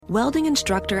Welding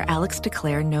instructor Alex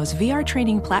DeClaire knows VR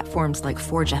training platforms like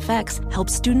Forge FX help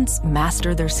students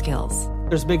master their skills.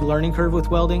 There's a big learning curve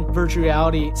with welding. Virtual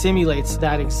reality simulates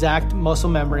that exact muscle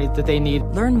memory that they need.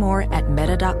 Learn more at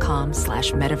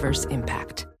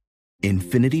meta.com/metaverseimpact.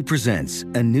 Infiniti presents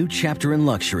a new chapter in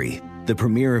luxury, the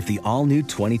premiere of the all-new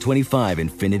 2025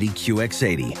 Infiniti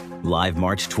QX80, live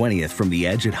March 20th from the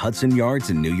Edge at Hudson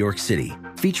Yards in New York City,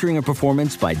 featuring a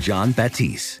performance by Jon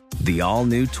Batiste. The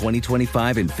all-new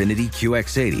 2025 Infiniti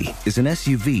QX80 is an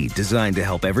SUV designed to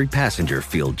help every passenger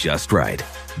feel just right.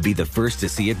 Be the first to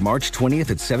see it March 20th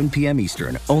at 7 p.m.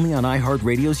 Eastern, only on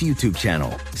iHeartRadio's YouTube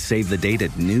channel. Save the date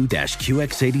at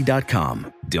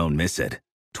new-QX80.com. Don't miss it.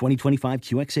 2025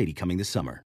 QX80 coming this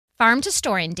summer. Farm to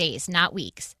store in days, not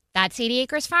weeks. That's 80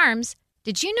 Acres Farms.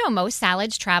 Did you know most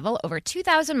salads travel over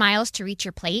 2,000 miles to reach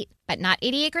your plate? But not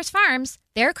 80 Acres Farms.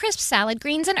 Their crisp salad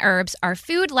greens and herbs are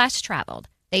food less traveled.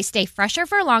 They stay fresher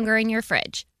for longer in your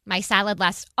fridge. My salad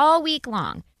lasts all week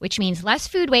long, which means less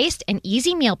food waste and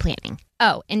easy meal planning.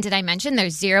 Oh, and did I mention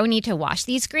there's zero need to wash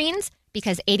these greens?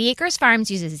 Because 80 Acres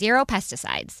Farms uses zero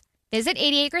pesticides. Visit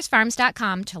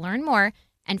 80acresfarms.com to learn more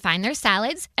and find their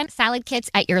salads and salad kits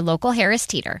at your local Harris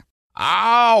Teeter.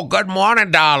 Oh, good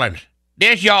morning, darlings.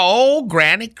 This your old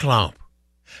Granny Clump.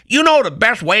 You know the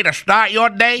best way to start your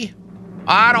day?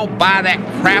 I don't buy that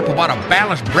crap about a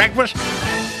balanced breakfast.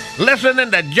 Listening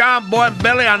to John Boy and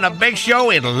Billy on the Big Show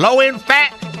is low in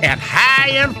fat and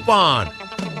high in fun.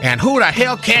 And who the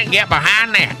hell can't get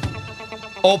behind that?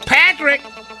 Oh, Patrick,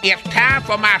 it's time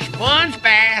for my sponge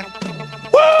bath.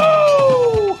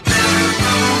 Woo!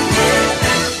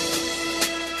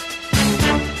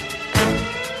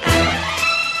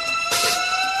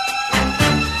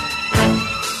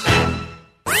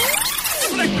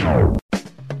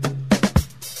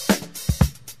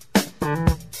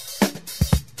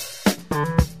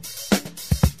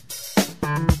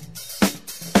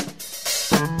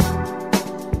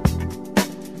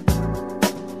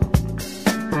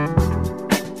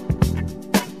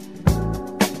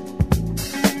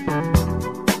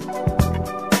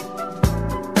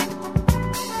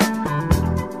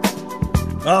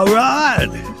 All right,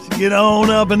 get on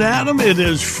up and at 'em. It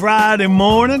is Friday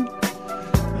morning.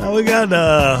 We got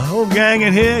the whole gang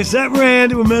in here, except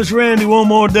Randy. We miss Randy one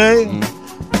more day.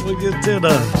 We get to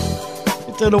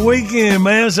the weekend,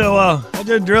 man. So I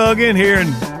just drug in here,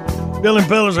 and Bill and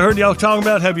Fellas, I heard y'all talking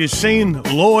about, have you seen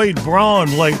Lloyd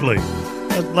Braun lately?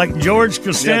 Like George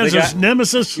Costanza's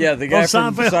nemesis? Yeah, the guy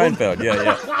from Seinfeld.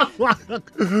 Yeah.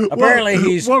 Apparently,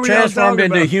 he's what transformed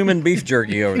into human beef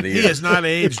jerky over the years. He has not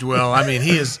aged well. I mean,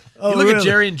 he is. You look at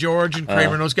Jerry and George and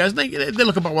Kramer and those guys, they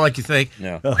look about like you think.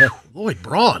 No. Lloyd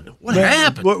Braun, what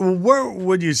happened? Where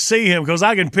would you see him? Because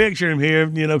I can picture him here,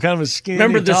 kind of a skinny,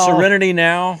 Remember the tall. Serenity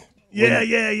Now? Yeah.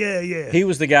 He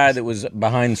was the guy that was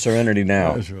behind Serenity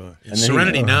Now. That's right. And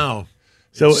Serenity Now.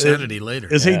 So Insanity later.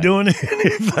 Is he doing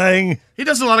anything? He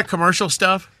does a lot of commercial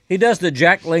stuff. He does the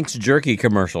Jack Link's jerky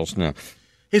commercials now.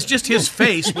 It's just his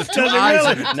face with two Does he eyes.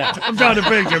 really? in it. No. I'm trying to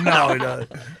picture him. No, he does.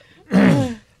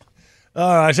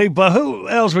 All right, see, but who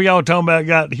else were y'all talking about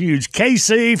got huge?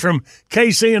 KC from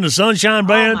KC and the Sunshine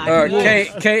Band?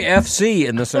 KFC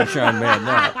in the Sunshine Band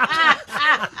now.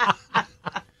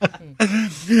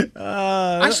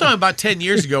 I saw him about 10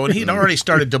 years ago, and he'd already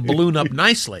started to balloon up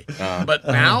nicely. But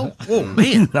now, oh,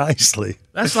 man. Nicely.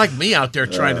 That's like me out there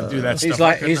trying to do that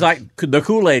stuff. He's like the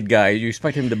Kool-Aid guy. You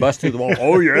expect him to bust through the wall.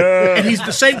 Oh, yeah. And he's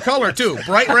the same color, too.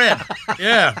 Bright red.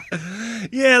 Yeah.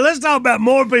 Yeah, let's talk about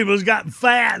more people who's gotten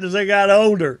fat as they got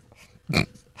older.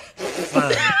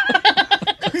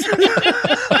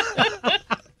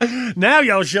 Now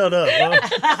y'all shut up,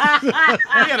 huh?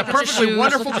 We had a perfectly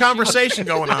wonderful conversation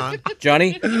going on.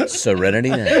 Johnny,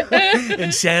 Serenity now.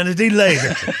 Insanity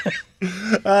later.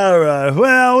 All right.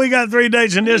 Well, we got 3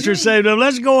 dates in history saved up.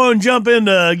 Let's go and jump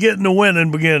into getting the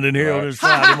winning beginning here on this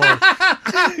Friday morning.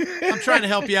 I'm trying to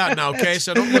help you out now, okay?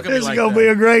 So don't look at me This like is going that. to be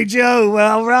a great show.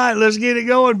 Well, all right, let's get it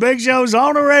going. Big Show's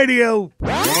on the radio.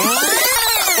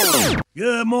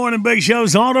 Good morning, Big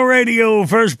Show's on the radio.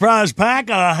 First prize pack,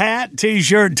 a hat,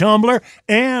 T-shirt, tumbler,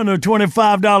 and a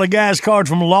 $25 gas card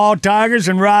from Law Tigers.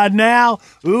 And right now,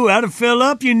 that'll fill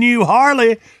up your new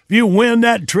Harley if you win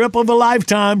that trip of a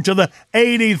lifetime to the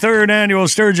 83rd Annual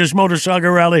Sturgis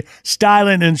Motorcycle Rally,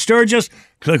 Styling in Sturgis.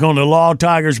 Click on the Law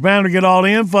Tigers banner to get all the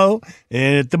info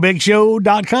at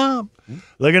thebigshow.com.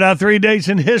 Look at our 3 dates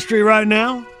in history right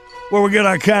now, where we get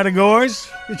our categories.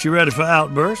 Get you ready for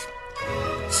Outburst.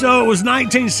 So it was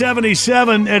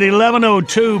 1977 at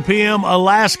 11:02 p.m.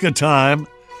 Alaska time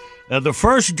that the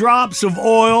first drops of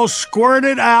oil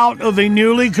squirted out of the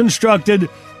newly constructed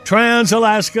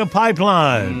Trans-Alaska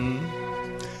Pipeline.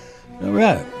 All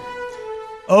right.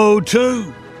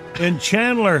 O2 in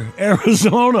Chandler,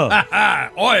 Arizona.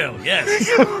 Oil, yes.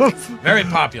 Very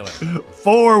popular.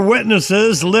 4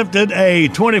 witnesses lifted a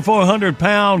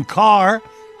 2,400-pound car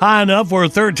high enough for a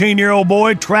 13-year-old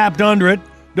boy trapped under it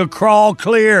to crawl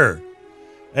clear.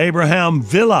 Abraham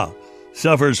Villa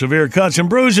suffered severe cuts and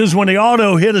bruises when the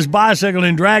auto hit his bicycle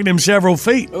and dragged him several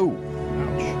feet. Oh,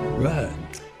 Right.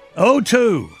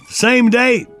 O2, same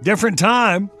date, different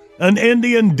time, an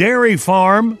Indian dairy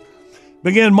farm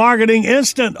began marketing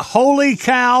instant holy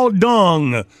cow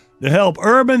dung to help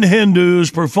urban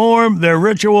Hindus perform their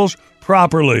rituals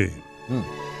properly.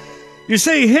 You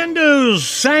see, Hindus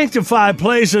sanctify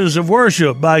places of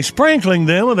worship by sprinkling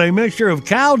them with a mixture of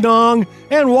cow dung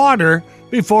and water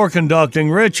before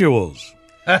conducting rituals.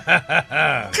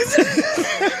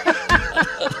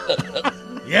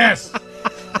 Yes.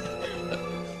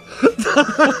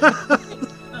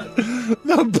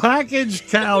 The packaged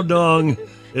cow dung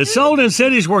is sold in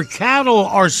cities where cattle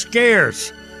are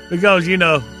scarce because,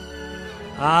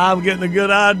 I'm getting a good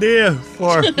idea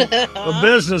for a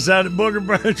business out at Booger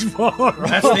Branch Farm.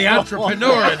 That's the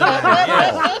entrepreneur in there.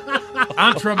 Yes.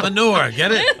 Entrepreneur,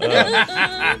 get it?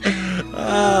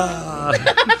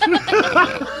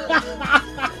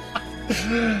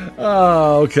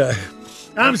 Oh, okay.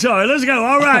 I'm sorry. Let's go.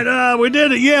 All right. We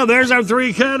did it. Yeah, there's our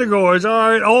 3 categories. All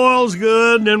right. Oil's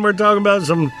good. And then we're talking about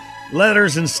some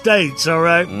letters and states. All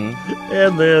right.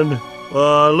 And then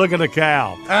look at a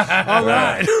cow. All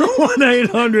right.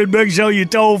 1-800-BIG-SHOW, you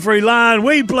toll-free line.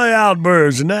 We play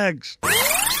Outbursts next.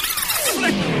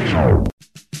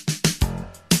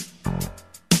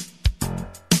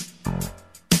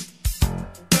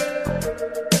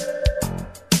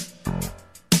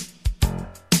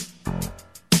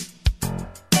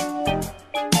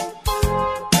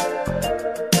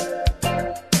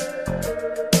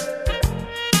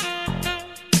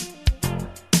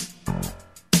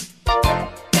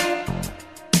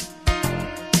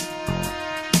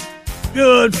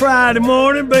 Good Friday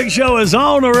morning. Big Show is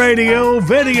on the radio.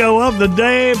 Video of the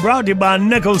day brought to you by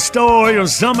Nickel Store, your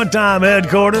summertime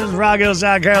headquarters. Rock Hill,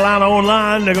 South Carolina,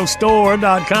 online,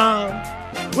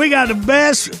 nickelstore.com. We got the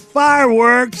best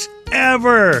fireworks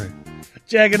ever.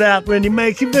 Check it out when you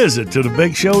make your visit to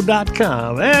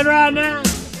thebigshow.com. And right now,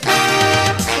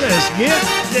 let's get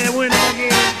that winner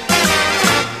again.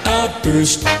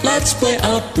 Outburst, let's play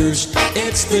Outburst.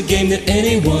 It's the game that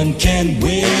anyone can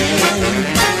win.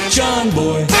 John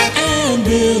Boy and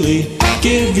Billy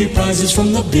give you prizes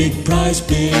from the big prize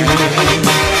bin.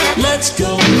 Let's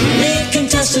go, meet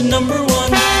contestant number 1.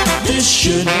 This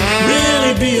should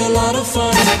really be a lot of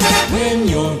fun. When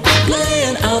you're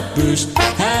playing Outburst,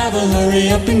 have a hurry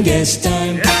up and guess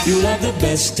time. You'll have the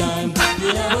best time.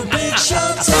 You'll have a big show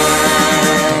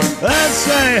time. Let's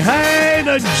say hey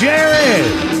to Jerry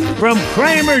from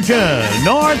Cramerton,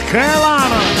 North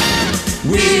Carolina.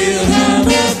 We'll have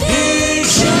a big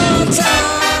show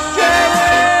time. Jerry!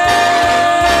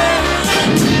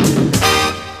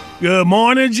 Good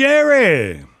morning,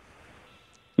 Jerry.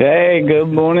 Hey, good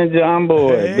morning, John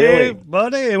Boy. Hey, Billy.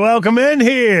 buddy, welcome in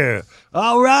here.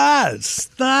 All right.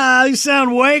 You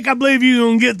sound awake. I believe you're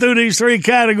going to get through these 3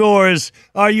 categories.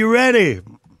 Are you ready?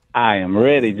 I am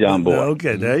ready, John Boy.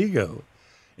 Okay, there you go.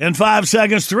 In 5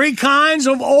 seconds, 3 kinds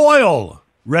of oil.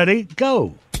 Ready?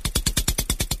 Go.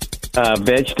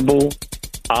 Vegetable,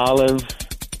 olive,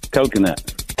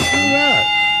 coconut. All right.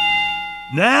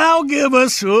 Now give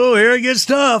us, here it gets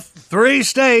tough, 3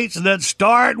 states that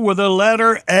start with the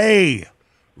letter A.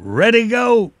 Ready,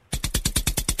 go.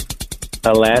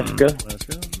 Alaska,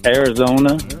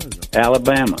 Arizona,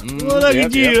 Alabama. Well, look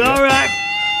at you. All right.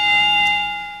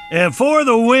 And for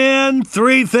the win,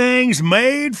 3 things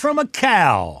made from a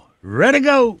cow. Ready,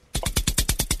 go.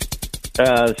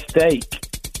 Steak,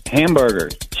 hamburger,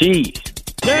 cheese.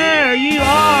 There you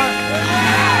are.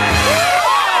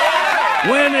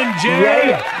 Winning, Jerry.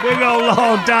 Yeah. Big old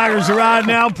Long Tigers right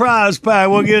now. Prize pack.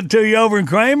 We'll get to you over in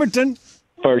Cramerton.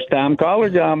 First time caller,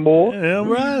 John Boy. All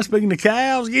right. Speaking of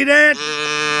cows, get it?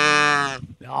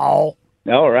 Oh.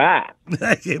 All right.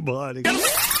 Thank you, buddy.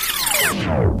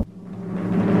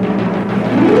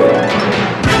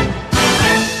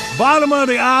 Bottom of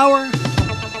the hour.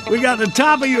 We got the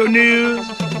top of your news.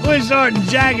 We're starting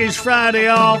Jackie's Friday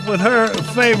off with her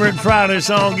favorite Friday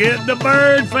song, Get the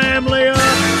Bird Family Up.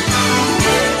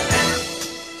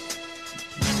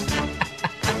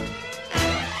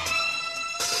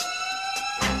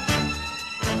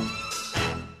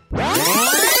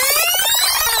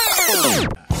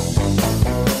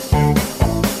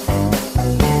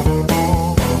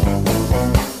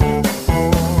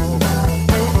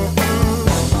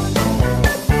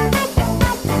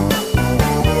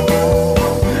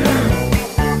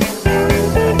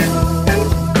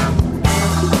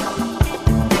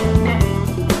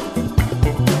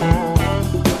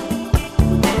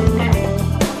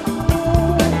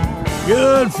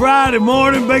 Friday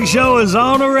morning. Big Show is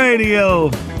on the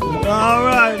radio. All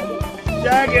right.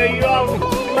 Jackie, you off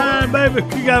the line, baby?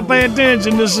 You got to pay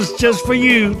attention. This is just for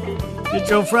you. Get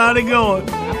your Friday going.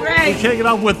 All right. We'll kick it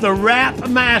off with the Rap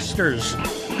Masters.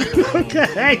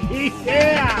 Okay,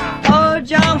 yeah. Oh,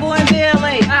 John Boy and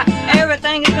Billy,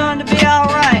 everything is going to be all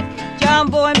right.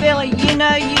 John Boy and Billy, you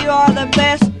know you are the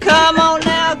best. Come on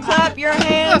now, clap your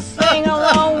hands, sing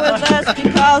along with us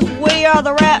because we are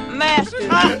the Rap Masters.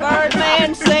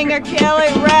 Birdman, singer,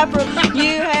 Kelly, rapper,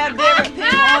 you have different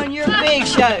people on your big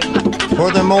show.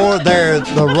 Furthermore, they're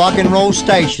the rock and roll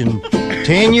station.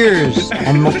 10 years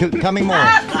and coming more.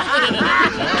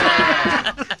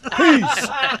 Peace.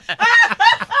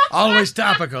 Always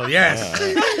topical, yes.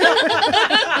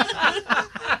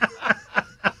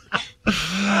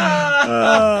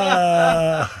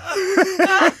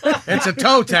 It's a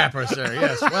toe tapper, sir.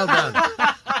 Yes, well done.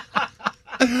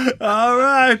 All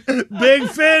right, big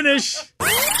finish.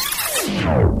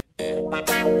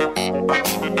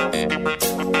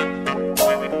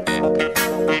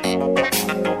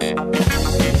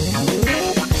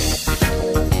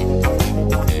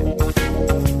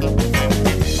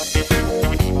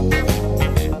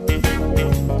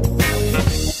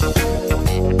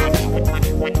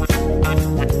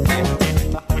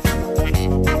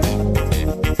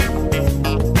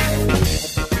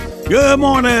 Good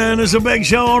morning. It's a Big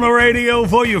Show on the radio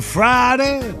for you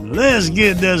Friday. Let's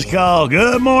get this call.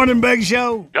 Good morning, Big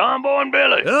Show. John Boy and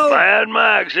Billy. Hello. Mad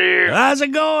Max here. How's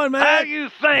it going, man? How you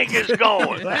think it's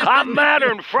going? I'm madder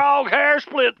than frog hair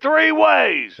split 3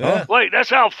 ways. Huh? Wait, that's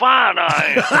how fine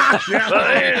I am.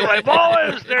 But anyway,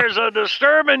 boys, there's a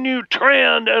disturbing new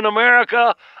trend in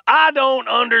America. I don't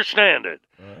understand it.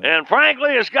 And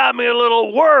frankly, it's got me a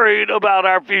little worried about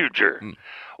our future.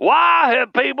 Why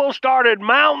have people started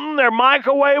mounting their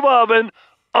microwave oven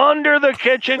under the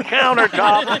kitchen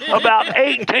countertop about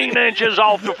 18 inches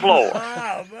off the floor?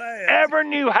 Every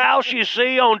new house you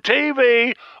see on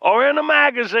TV or in a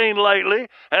magazine lately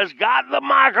has got the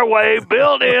microwave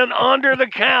built in under the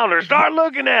counter. Start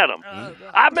looking at them.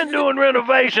 I've been doing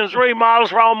renovations,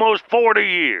 remodels for almost 40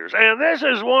 years, and this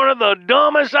is one of the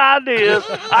dumbest ideas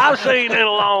I've seen in a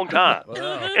long time.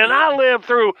 And I lived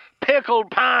through pickled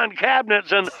pine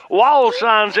cabinets and wall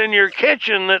signs in your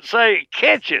kitchen that say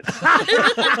kitchen.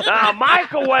 Now,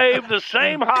 microwave the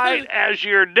same height as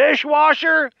your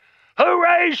dishwasher? Who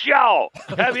raised y'all?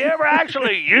 Have you ever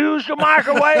actually used a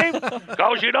microwave?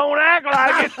 Because you don't act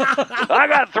like it. I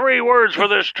got 3 words for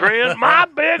this trend. My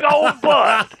big old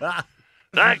butt.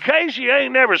 Now, in case you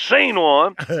ain't never seen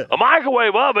one, a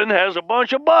microwave oven has a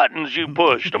bunch of buttons you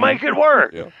push to make it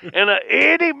work. And an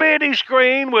itty-bitty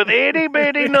screen with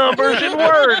itty-bitty numbers and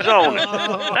words on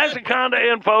it. That's the kind of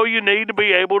info you need to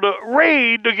be able to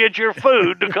read to get your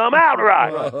food to come out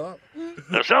right.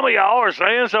 Now, some of y'all are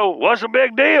saying, so what's the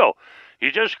big deal?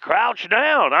 You just crouch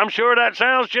down. I'm sure that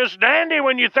sounds just dandy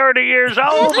when you're 30 years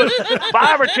old, but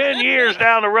 5 or 10 years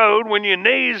down the road, when your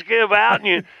knees give out and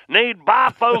you need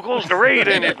bifocals to read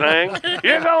anything,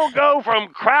 you're going to go from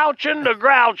crouching to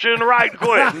grouching right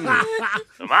quick.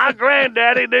 My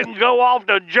granddaddy didn't go off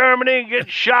to Germany and get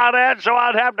shot at, so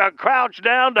I'd have to crouch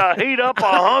down to heat up a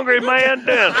hungry man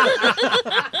dinner.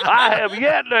 I have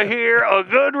yet to hear a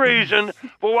good reason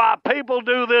for why people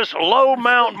do this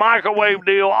low-mount microwave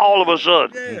deal all of a sudden.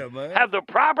 Have the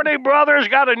Property Brothers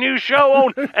got a new show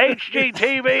on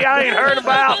HGTV I ain't heard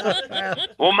about?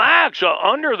 Well, Max,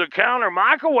 under-the-counter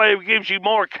microwave gives you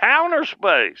more counter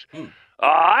space. All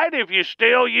right, if you're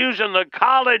still using the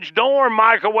college dorm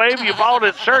microwave you bought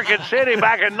at Circuit City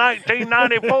back in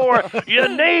 1994, you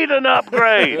need an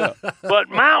upgrade. But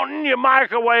mounting your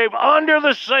microwave under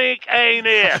the sink ain't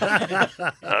it.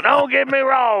 Now, don't get me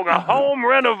wrong, a home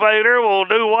renovator will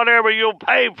do whatever you'll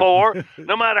pay for,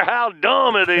 no matter how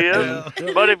dumb it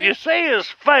is. But if you see his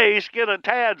face get a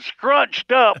tad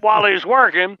scrunched up while he's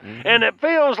working, and it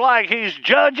feels like he's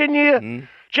judging you,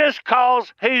 just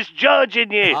cause he's judging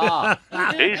you.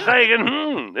 He's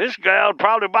thinking, this gal'd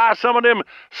probably buy some of them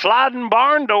sliding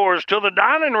barn doors to the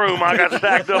dining room I got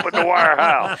stacked up at the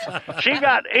warehouse. She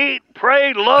got Eat,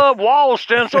 Pray, Love wall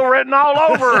stencil written all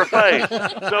over her face.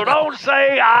 So don't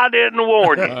say I didn't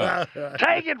warn you.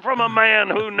 Take it from a man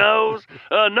who knows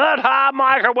a nut-high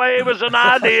microwave is an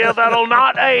idea that'll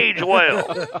not age well.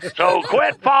 So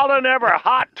quit following every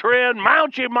hot trend,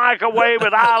 mount your microwave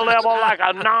at eye level like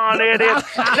a non-idiot.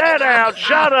 Sit down,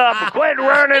 shut up, and quit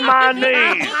running my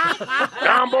knees.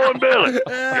 John Boy and Billy,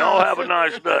 y'all have a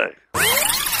nice day.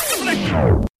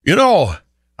 You know,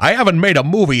 I haven't made a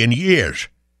movie in years.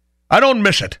 I don't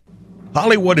miss it.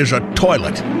 Hollywood is a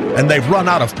toilet, and they've run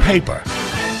out of paper.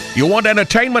 You want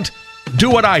entertainment?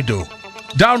 Do what I do.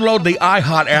 Download the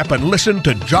iHeart app and listen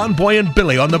to John Boy and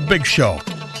Billy on The Big Show.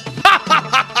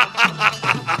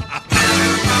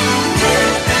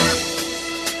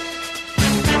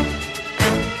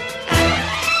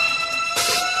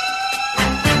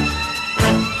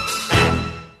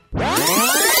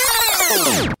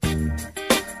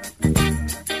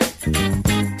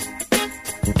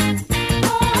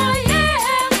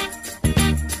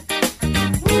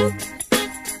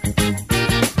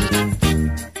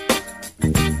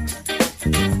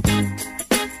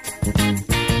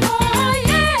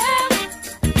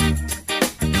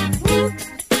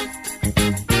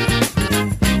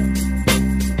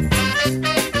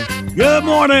 Good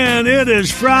morning. It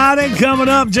is Friday. Coming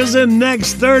up just in the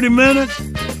next 30 minutes,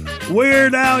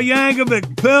 Weird Al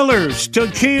Yankovic, Pillars,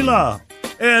 Tequila.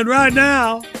 And right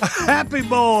now, Happy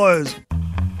Boys.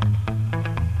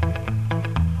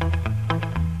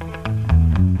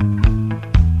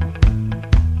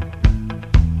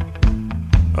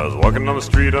 I was walking down the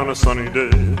street on a sunny day.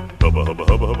 Hubba, hubba,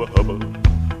 hubba, hubba, hubba.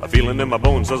 A feeling in my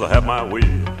bones says I have my way.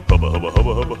 Hubba, hubba,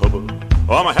 hubba, hubba, hubba.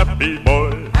 Oh, I'm a happy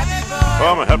boy.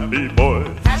 I'm a happy boy.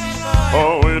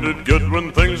 Oh, ain't it good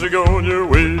when things are going your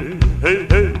way? Hey,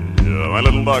 hey. My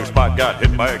little dog Spot got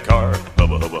hit by a car.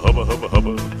 Hubba, hubba, hubba, hubba,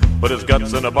 hubba. Put his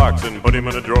guts in a box and put him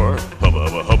in a drawer. Hubba,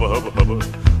 hubba, hubba, hubba, hubba.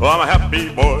 Oh, I'm a happy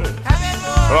boy.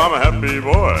 Oh, I'm a happy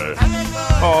boy.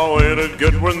 Oh, ain't it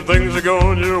good when things are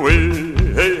going your way?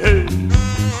 Hey, hey.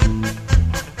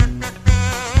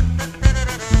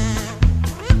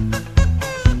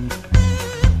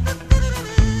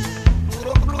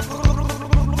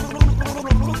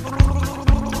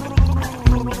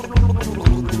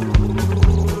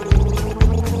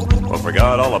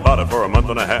 Forgot all about it for a month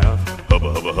and a half.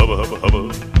 Hubba, hubba, hubba, hubba,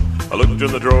 hubba. I looked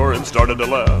in the drawer and started to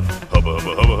laugh. Hubba,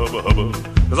 hubba, hubba, hubba, hubba.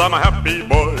 'Cause I'm a happy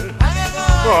boy.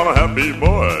 Oh, I'm a happy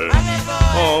boy.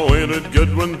 Oh, ain't it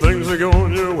good when things are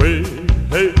going your way?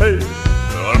 Hey, hey.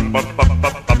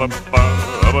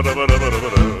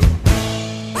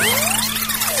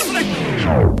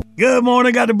 Good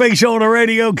morning. Got the Big Show on the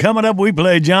radio. Coming up, we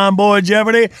play John Boy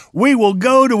Jeopardy. We will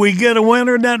go till we get a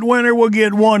winner. That winner will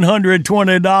get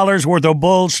 $120 worth of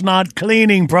bull snot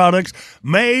cleaning products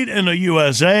made in the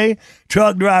USA.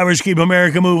 Truck drivers keep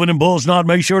America moving, and bull snot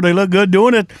make sure they look good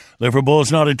doing it. Look for bull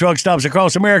snot at truck stops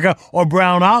across America or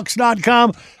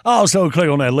brownox.com. Also, click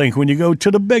on that link when you go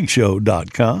to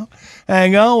thebigshow.com.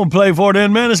 Hang on, we'll play for it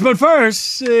in minutes. But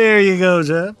first, here you go,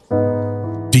 Jeff.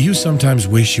 Do you sometimes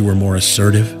wish you were more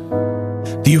assertive?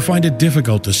 Do you find it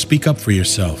difficult to speak up for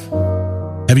yourself?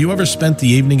 Have you ever spent the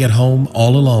evening at home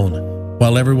all alone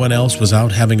while everyone else was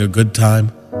out having a good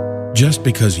time just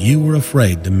because you were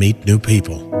afraid to meet new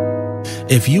people?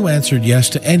 If you answered yes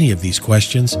to any of these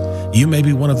questions, you may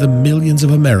be one of the millions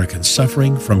of Americans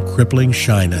suffering from crippling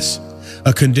shyness,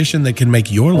 a condition that can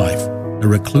make your life a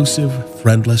reclusive,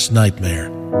 friendless nightmare.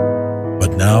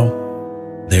 But now,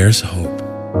 there's hope.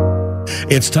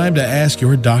 It's time to ask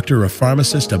your doctor or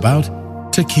pharmacist about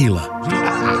tequila.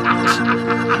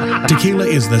 Tequila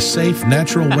is the safe,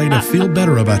 natural way to feel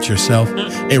better about yourself,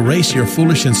 erase your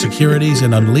foolish insecurities,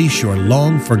 and unleash your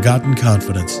long-forgotten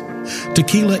confidence.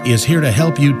 Tequila is here to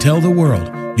help you tell the world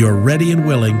you're ready and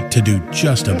willing to do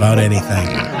just about anything.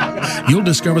 You'll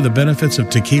discover the benefits of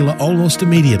tequila almost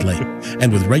immediately,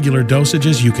 and with regular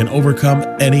dosages, you can overcome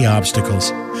any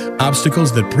obstacles.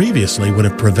 Obstacles that previously would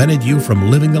have prevented you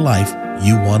from living the life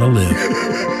you want to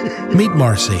live. Meet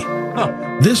Marcy.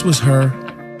 This was her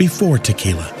before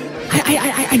tequila.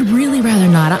 I'd really rather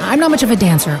not. I'm not much of a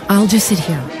dancer. I'll just sit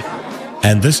here.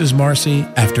 And this is Marcy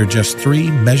after just 3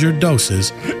 measured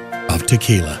doses of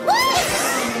tequila.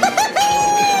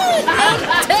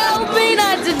 Tell me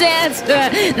not to dance.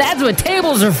 That's what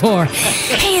tables are for.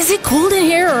 Hey, is it cold in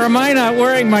here, or am I not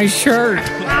wearing my shirt?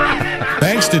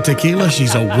 Thanks to tequila,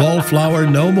 she's a wallflower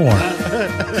no more.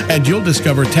 And you'll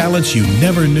discover talents you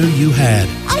never knew you had.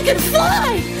 I can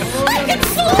fly! I can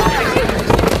fly!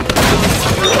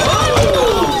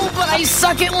 Oh, but I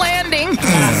suck at landing.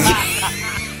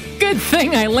 Good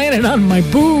thing I landed on my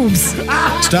boobs.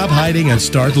 Stop hiding and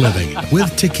start living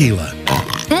with tequila.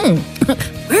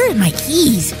 Where are my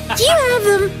keys? Do you have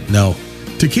them? No,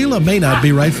 tequila may not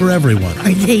be right for everyone.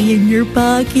 Are they in your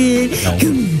pocket? No.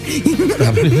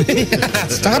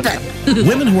 Stop it.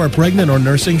 Women who are pregnant or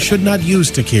nursing should not use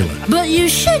tequila. But you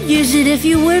should use it if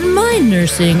you wouldn't mind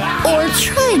nursing or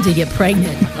trying to get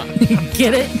pregnant.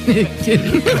 Get it?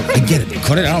 I get it.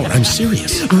 Cut it out. I'm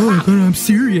serious. Oh, but I'm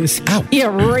serious. Ow. Yeah,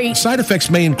 right. Side effects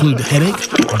may include headache,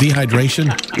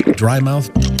 dehydration, dry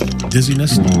mouth,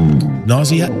 dizziness,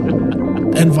 nausea,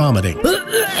 and vomiting.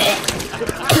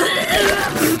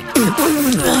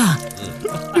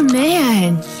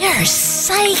 man, you're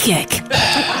psychic.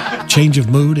 Change of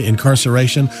mood,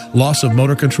 incarceration, loss of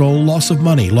motor control, loss of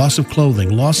money, loss of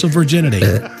clothing, loss of virginity.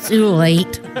 Too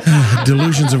late.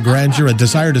 Delusions of grandeur, a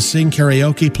desire to sing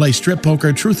karaoke, play strip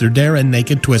poker, truth or dare, and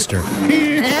naked twister.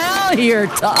 Now you're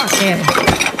talking.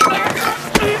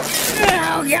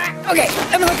 Oh, God. Okay,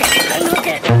 I'm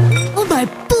looking. Oh, my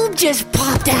boob just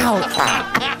popped out.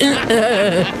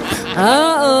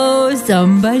 Uh-oh,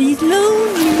 somebody's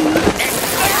lonely.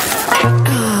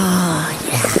 Oh,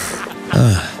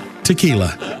 yeah.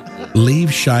 Tequila.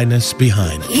 Leave shyness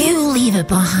behind. You leave it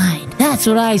behind. That's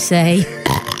what I say.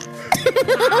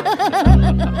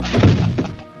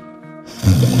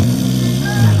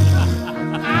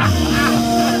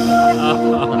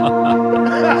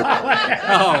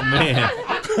 Oh, man.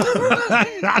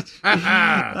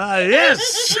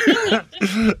 Yes.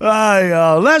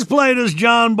 Let's play this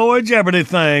John Boy Jeopardy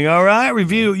thing, all right?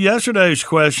 Review yesterday's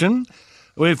question.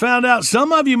 We found out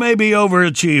some of you may be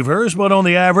overachievers, but on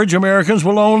the average, Americans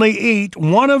will only eat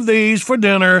one of these for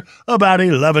dinner about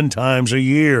 11 times a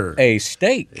year. A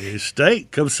steak. A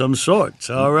steak of some sorts,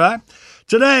 all right?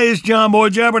 Today's John Boy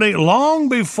Jeopardy, long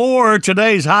before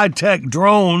today's high-tech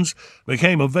drones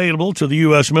became available to the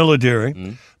U.S.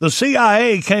 military, the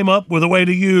CIA came up with a way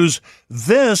to use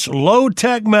this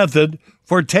low-tech method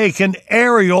for taking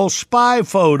aerial spy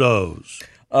photos.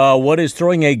 What is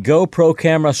throwing a GoPro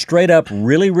camera straight up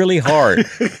really, really hard?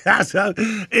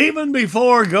 Even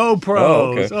before GoPro.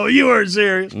 Oh, okay. So you weren't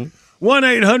serious.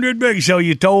 1-800-BIG-SHOW,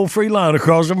 you toll-free line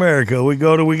across America. We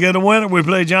get a winner. We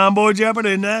play John Boy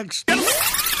Jeopardy next.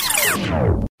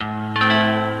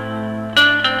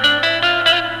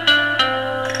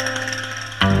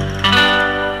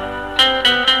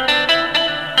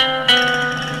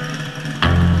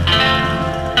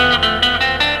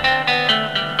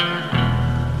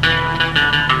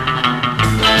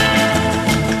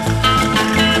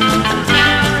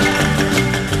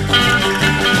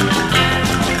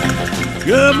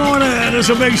 Good morning. It's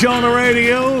a Big Show on the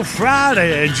radio.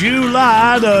 Friday,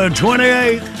 July the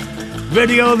 28th.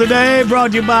 Video of the day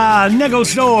brought to you by Nickel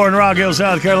Store in Rock Hill,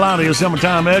 South Carolina, your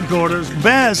summertime headquarters.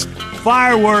 Best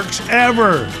fireworks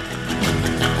ever.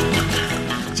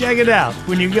 Check it out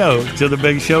when you go to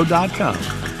thebigshow.com.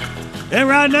 And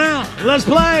right now, let's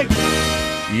play.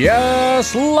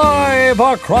 Yes, live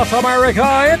across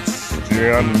America, it's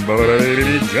John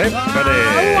Boy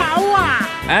Jeopardy.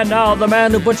 And now the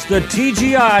man who puts the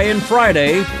TGI in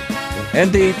Friday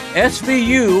and the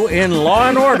SVU in Law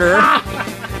and Order,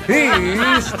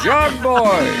 he's John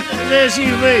Boy.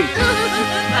 SUV.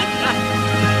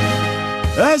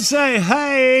 Let's say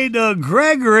hey to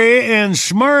Gregory in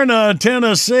Smyrna,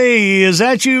 Tennessee. Is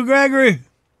that you, Gregory?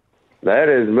 That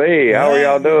is me. How are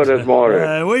y'all doing this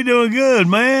morning? We doing good,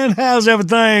 man. How's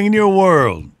everything in your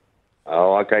world?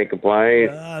 Oh, I can't complain.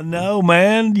 No,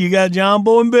 man. You got John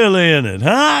Boy and Billy in it.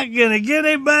 Huh? Can it get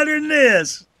any better than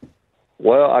this?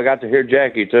 Well, I got to hear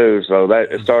Jackie, too, so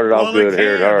that it started off good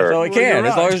hearing her. So he can,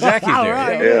 as long as Jackie's there.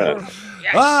 Right. Yeah.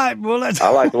 All right. Well, let's. I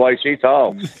like the way she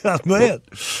talks. I bet.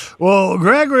 Well,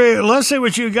 Gregory, let's see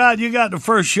what you got. You got the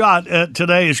first shot at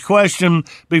today's question.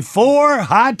 Before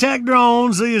high-tech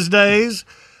drones these days,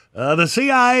 the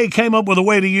CIA came up with a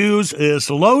way to use this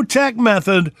low-tech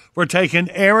method for taking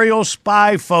aerial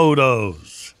spy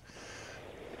photos.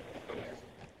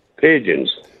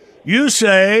 Pigeons. You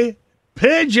say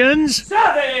pigeons. You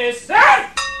are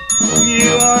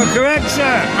correct,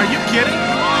 sir. Are you kidding?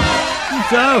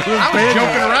 So, I was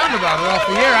joking around about it off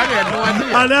the air. I had no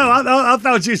idea. I know. I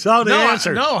thought you saw the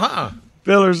answer. No.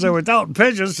 Fillers, they were taught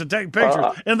pigeons to take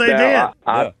pictures, and they did.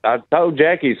 I told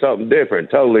Jackie something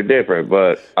different, totally different,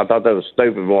 but I thought that was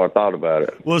stupid the more I thought about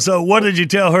it. Well, so what did you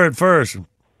tell her at first?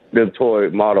 The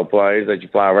toy model planes that you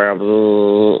fly around. That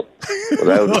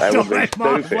would be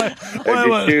stupid. They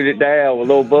just shoot it down with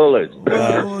little bullets.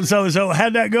 So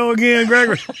how'd that go again,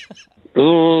 Gregory?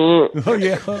 Oh,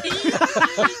 yeah.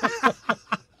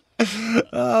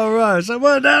 All right. So,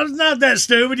 well, that's not that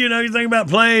stupid. You know, you think about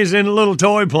planes and little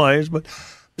toy planes, but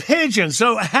pigeons.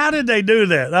 So how did they do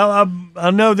that? I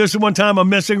know this is one time I'm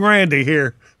missing Randy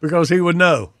here because he would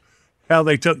know how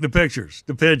they took the pictures,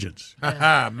 the pigeons.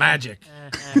 Magic.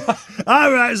 All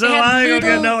right, so I ain't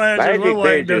gonna get no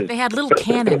answers. They had little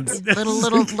cannons,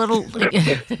 little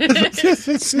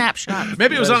snapshots.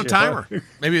 Maybe it was on a timer.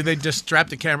 Maybe they just strapped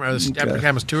the cameras to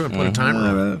it and put a timer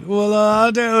on it. Well,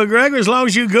 I'll tell you, Gregory, as long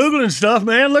as you're Googling stuff,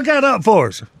 man, look that up for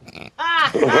us. I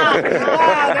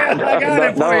got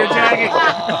it for you, Jackie.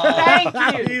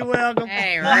 Thank you. You're welcome.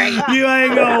 Hey, right. You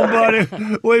ain't going, buddy.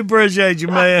 We appreciate you,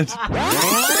 man.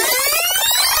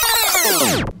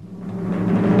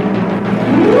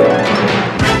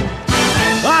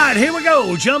 All right, right, here we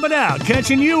go. Jumping out,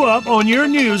 catching you up on your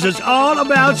news. It's all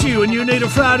about you, and you need a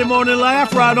Friday morning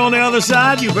laugh right on the other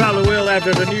side. You probably will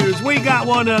after the news. We got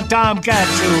one of the time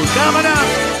capsules coming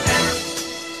up.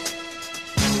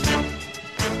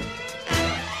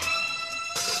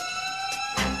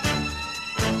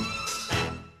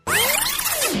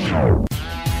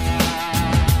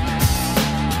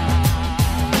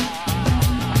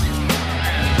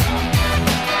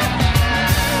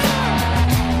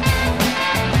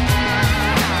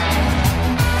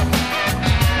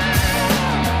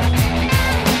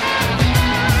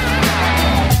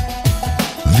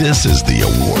 This is the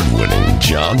award-winning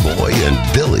John Boy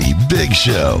and Billy Big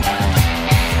Show.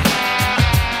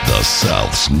 The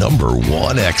South's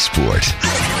 #1 export.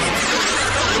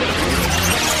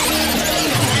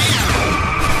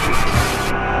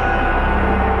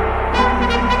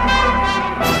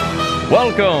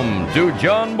 Welcome to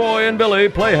John Boy and Billy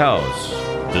Playhouse.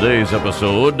 Today's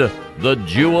episode, The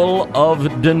Jewel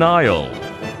of Denial.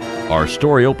 Our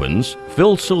story opens,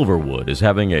 Phil Silverwood is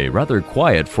having a rather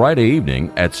quiet Friday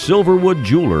evening at Silverwood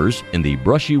Jewelers in the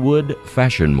Brushywood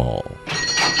Fashion Mall.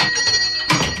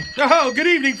 Oh, good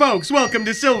evening, folks. Welcome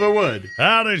to Silverwood.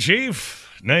 Howdy, Chief.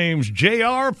 Name's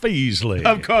J.R. Feasley.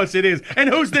 Of course it is. And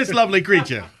who's this lovely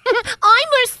creature? I'm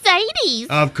Mercedes.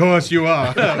 Of course you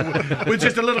are. With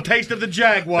just a little taste of the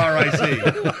Jaguar, I see.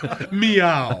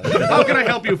 Meow. How can I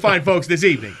help you fine folks this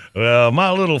evening? Well,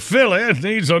 my little filly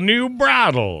needs a new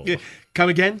bridle. Come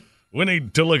again? We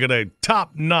need to look at a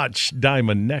top-notch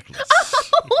diamond necklace.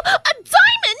 Oh, a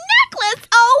diamond necklace?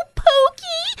 Oh,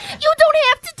 Pookie, you don't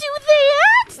have to do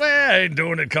that. Well, I ain't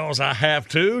doing it because I have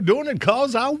to. Doing it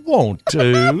because I want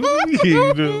to.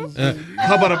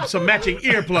 How about some matching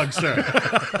earplugs, sir?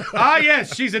 Ah,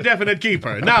 yes, she's a definite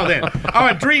keeper. Now then,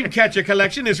 our Dreamcatcher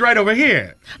collection is right over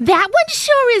here. That one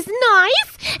sure is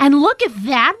nice. And look at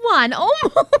that one.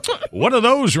 Oh, What do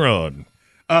those run?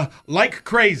 Like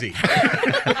crazy.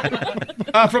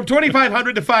 From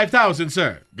 2,500 to 5,000,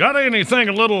 sir. Got anything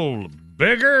a little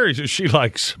bigger? She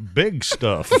likes big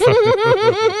stuff.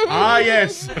 Ah,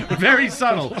 yes. Very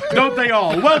subtle. Don't they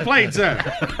all? Well played, sir.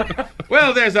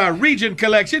 Well, there's our Regent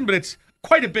collection, but it's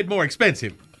quite a bit more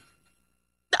expensive.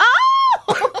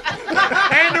 Oh!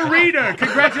 And a reader.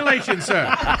 Congratulations, sir.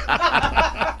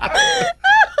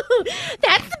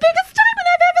 That's the biggest diamond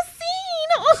I've ever seen.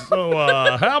 So,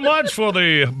 how much for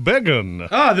the big one?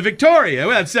 Ah, the Victoria.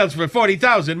 Well, it sells for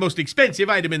 $40,000, most expensive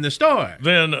item in the store.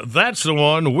 Then that's the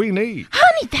one we need.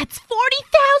 Honey, that's $40,000.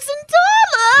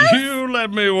 You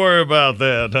let me worry about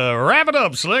that. Wrap it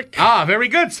up, Slick. Ah, very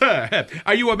good, sir.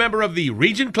 Are you a member of the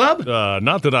Regent Club?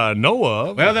 Not that I know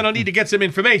of. Well, then I'll need to get some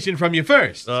information from you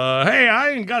first. Hey, I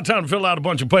ain't got time to fill out a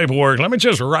bunch of paperwork. Let me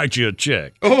just write you a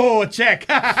check. Oh, a check.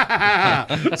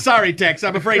 Sorry, Tex,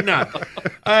 I'm afraid not.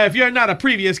 If you're not a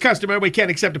previous customer, we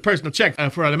can't accept a personal check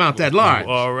for an amount that large.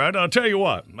 All right, I'll tell you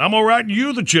what. I'm going to write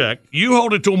you the check. You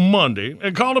hold it till Monday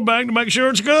and call the bank to make sure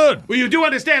it's good. Well, you do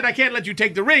understand I can't let you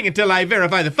take the ring until I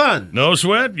verify the funds. No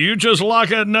sweat. You just lock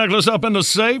that necklace up in the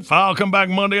safe. I'll come back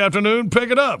Monday afternoon, pick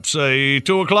it up. Say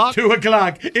 2 o'clock? 2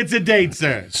 o'clock. It's a date,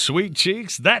 sir. Sweet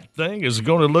cheeks, that thing is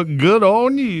going to look good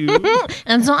on you.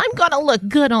 And so I'm going to look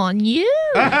good on you.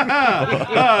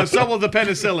 So will the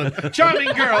penicillin. Charming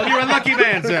girl, you're a lucky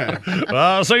man, sir.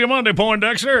 I'll see you Monday,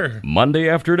 Poindexter. Monday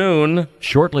afternoon,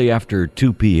 shortly after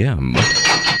 2 p.m.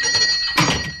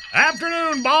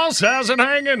 Afternoon, boss. How's it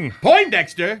hanging?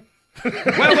 Poindexter?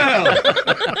 Well.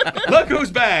 Look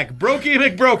who's back. Brokey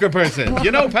McBroker person.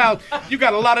 You know, pal, you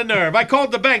got a lot of nerve. I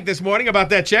called the bank this morning about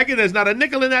that check, and there's not a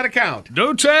nickel in that account.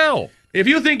 Do tell. If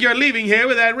you think you're leaving here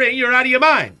with that ring, you're out of your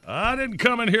mind. I didn't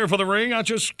come in here for the ring. I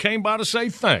just came by to say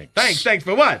thanks. Thanks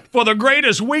for what? For the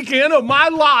greatest weekend of my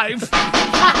life.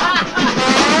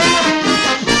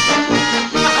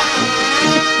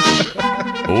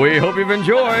 We hope you've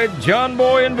enjoyed John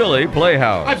Boy and Billy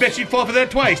Playhouse. I bet she'd fall for that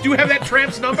twice. Do you have that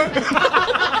tramp's number?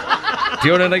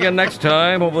 Tune in again next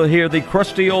time, and we'll hear the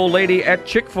crusty old lady at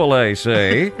Chick-fil-A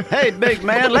say, "Hey, big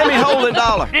man, let me hold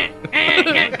 $1."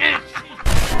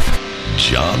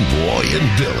 John Boy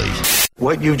and Billy.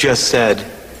 What you just said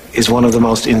is one of the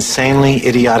most insanely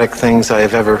idiotic things I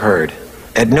have ever heard.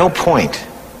 At no point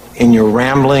in your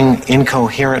rambling,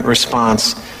 incoherent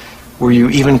response were you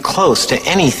even close to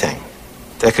anything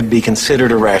that could be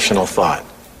considered a rational thought.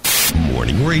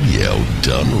 Morning radio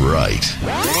done right.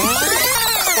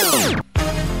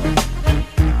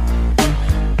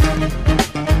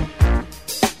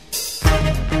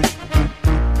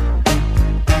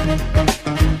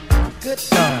 Good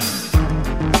time.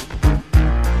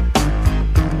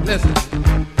 Listen.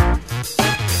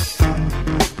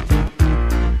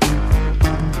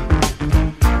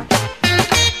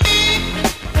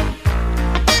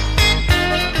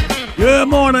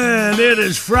 It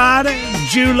is Friday,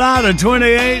 July the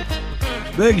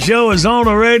 28th. Big Show is on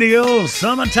the radio.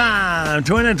 Summertime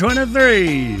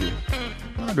 2023.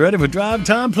 Ready for drive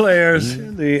time players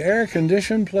in the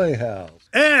air-conditioned playhouse.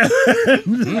 And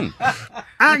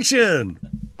action!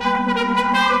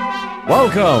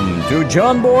 Welcome to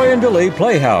John Boy and Billy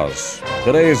Playhouse.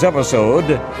 Today's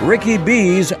episode, Ricky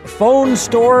B's Phone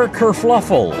Store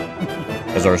Kerfluffle.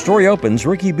 As our story opens,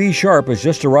 Ricky B. Sharp has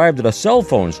just arrived at a cell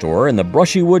phone store in the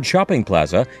Brushywood Shopping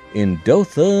Plaza in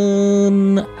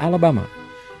Dothan, Alabama.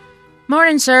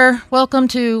 Morning, sir. Welcome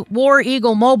to War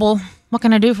Eagle Mobile. What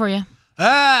can I do for you?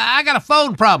 I got a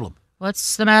phone problem.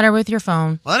 What's the matter with your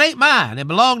phone? Well, it ain't mine. It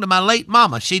belonged to my late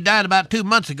mama. She died about 2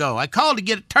 months ago. I called to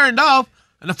get it turned off,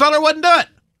 and the feller wouldn't do it.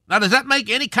 Now, does that make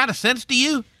any kind of sense to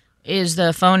you? Is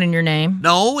the phone in your name?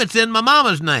 No, it's in my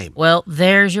mama's name. Well,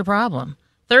 there's your problem.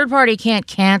 Third party can't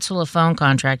cancel a phone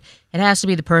contract. It has to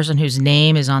be the person whose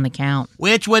name is on the count.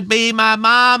 Which would be my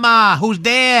mama, who's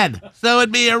dead. So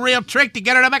it'd be a real trick to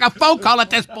get her to make a phone call at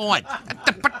this point.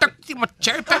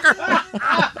 Cherry picker.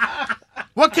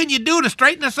 What can you do to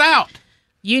straighten this out?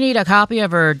 You need a copy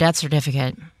of her death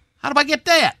certificate. How do I get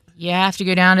that? You have to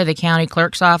go down to the county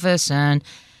clerk's office and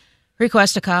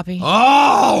request a copy.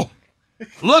 Oh!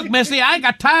 Look, Missy, I ain't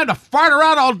got time to fart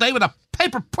around all day with a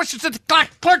paper pushes at the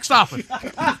clerk's office.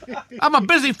 I'm a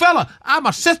busy fella. I'm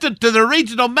assistant to the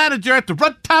regional manager at the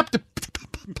Run Top the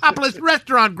Populous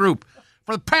Restaurant Group.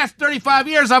 For the past 35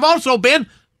 years, I've also been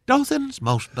Dothan's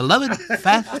most beloved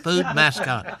fast food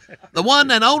mascot, the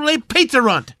one and only Pizza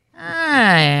Runt.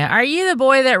 Hi, are you the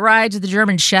boy that rides the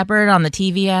German Shepherd on the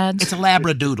TV ads? It's a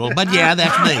Labradoodle, but yeah,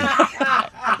 that's me.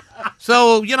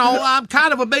 So, I'm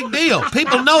kind of a big deal.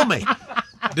 People know me.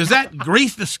 Does that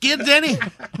grease the skids any?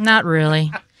 Not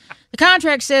really. The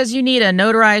contract says you need a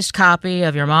notarized copy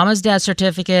of your mama's death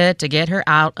certificate to get her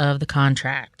out of the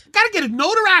contract. Gotta get it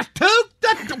notarized, too?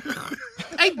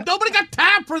 Ain't nobody got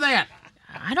time for that.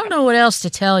 I don't know what else to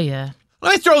tell you.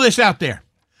 Let me throw this out there.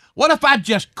 What if I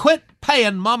just quit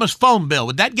paying Mama's phone bill?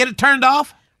 Would that get it turned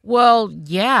off? Well,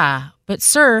 yeah. But,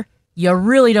 sir, you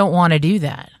really don't want to do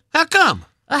that. How come?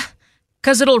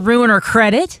 'Cause it'll ruin her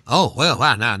credit. Oh, well,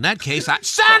 now, in that case,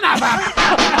 son of a...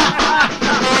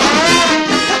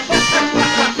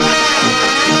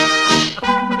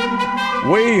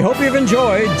 We hope you've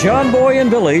enjoyed John Boy and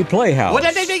Billy Playhouse.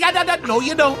 No,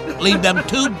 you don't. Leave them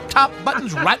two top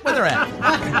buttons right where they're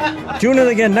at. Tune in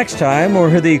again next time or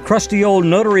hear the crusty old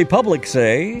notary public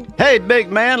say, "Hey,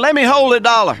 big man, let me hold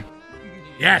 $1."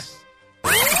 Yes.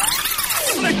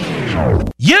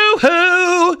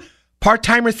 Yoo-hoo!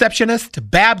 Part-time receptionist,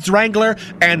 Babs Wrangler,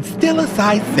 and still a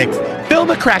size 6, Phil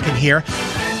McCracken here,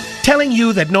 telling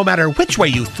you that no matter which way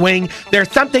you swing,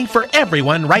 there's something for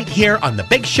everyone right here on The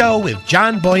Big Show with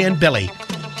John Boy and Billy.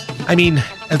 I mean,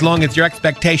 as long as your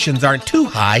expectations aren't too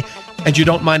high, and you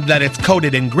don't mind that it's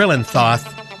coated in grillin' sauce.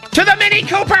 To the Mini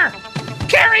Cooper!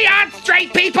 Carry on,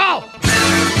 straight people!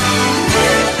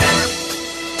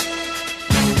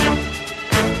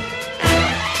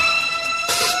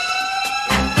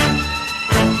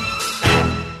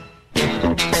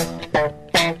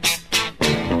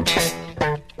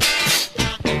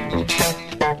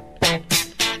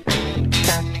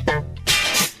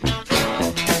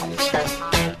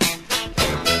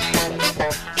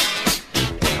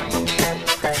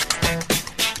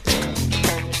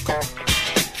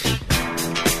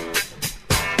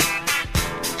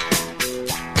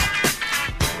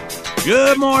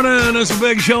 Good morning. It's a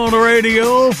Big Show on the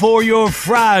radio for your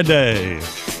Friday.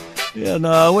 And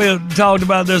we talked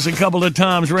about this a couple of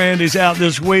times. Randy's out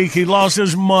this week. He lost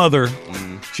his mother.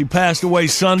 She passed away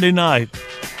Sunday night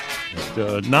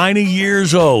at 90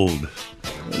 years old.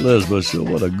 Elizabeth,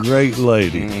 what a great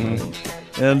lady.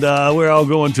 And we're all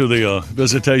going to the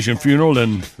visitation funeral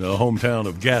in the hometown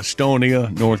of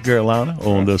Gastonia, North Carolina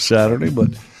on this Saturday. But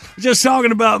just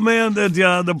talking about, man, that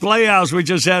the Playhouse, we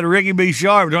just had Ricky B.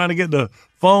 Sharp trying to get the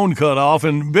phone cut off.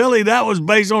 And, Billy, that was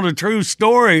based on a true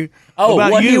story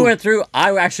about what you. he went through,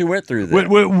 I actually went through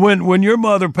that. When your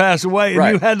mother passed away,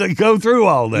 and you had to go through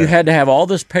all that. You had to have all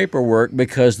this paperwork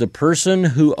because the person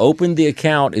who opened the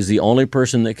account is the only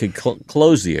person that could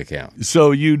close the account.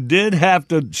 So you did have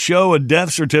to show a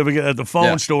death certificate at the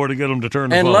phone store to get them to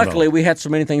turn the phone off. And luckily, we had so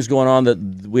many things going on that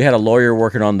we had a lawyer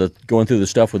working on going through the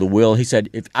stuff with the will. He said,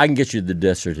 "If I can get you the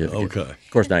death certificate." Okay. Of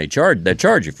course, now they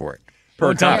charge you for it.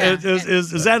 Per copy.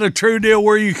 Is that a true deal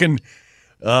where you can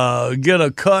get a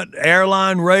cut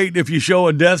airline rate if you show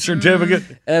a death certificate?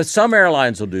 Some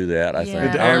airlines will do that, I think.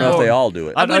 I don't know if they all do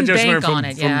it. I just learned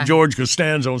from George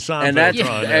Costanza on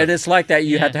Seinfeld. And it's like that.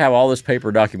 You have to have all this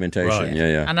paper documentation. Right.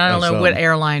 Yeah. And I don't know what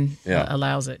airline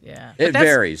allows it. Yeah, it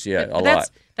varies. A lot.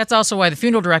 That's also why the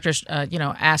funeral directors,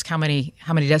 ask how many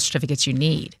death certificates you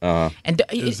need. And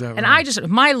I just,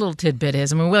 my little tidbit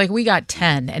is, we got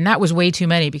 10, and that was way too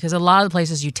many because a lot of the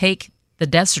places you take the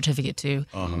death certificate to,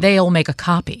 they'll make a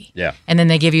copy. Yeah. And then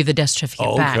they give you the death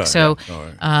certificate back. okay. So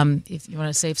Yeah. if you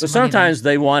want to save some But money. sometimes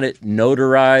they want it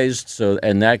notarized,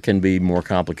 and that can be more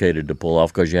complicated to pull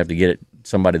off because you have to get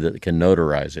somebody that can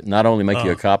notarize it. Not only make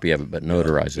you a copy of it, but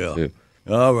notarize it too.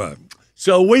 All right.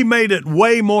 So we made it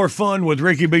way more fun with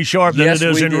Ricky B. Sharp than Yes, it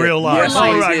is we in did. real life. Yes,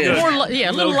 All we right, did. good.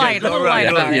 a little light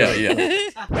about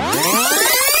it.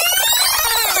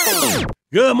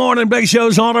 Good morning, Big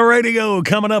Show's on the radio.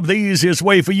 Coming up, the easiest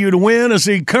way for you to win is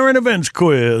the current events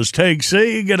quiz. Take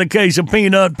C, get a case of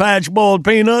Peanut Patch boiled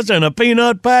peanuts and a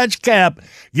Peanut Patch cap.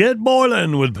 Get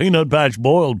boiling with Peanut Patch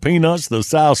boiled peanuts, the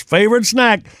South's favorite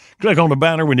snack. Click on the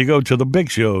banner when you go to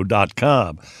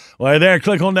thebigshow.com. While there,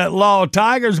 click on that Law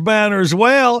Tigers banner as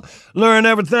well. Learn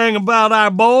everything about our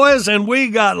boys, and we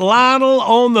got Lionel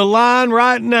on the line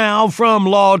right now from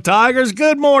Law Tigers.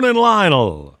 Good morning,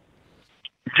 Lionel.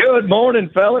 Good morning,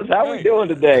 fellas. How we doing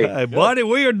today? Hey, buddy,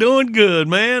 we are doing good,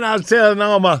 man. I was telling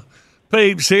all my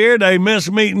peeps here they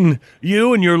miss meeting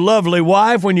you and your lovely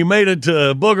wife when you made it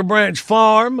to Booger Branch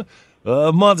Farm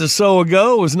a month or so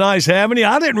ago. It was nice having you.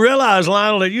 I didn't realize,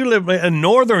 Lionel, that you live in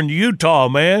northern Utah,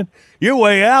 man. You're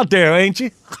way out there, ain't you?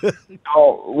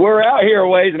 Oh, we're out here a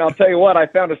ways, and I'll tell you what, I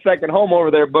found a second home over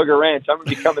there at Booger Ranch. I'm going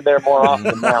to be coming there more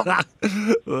often now.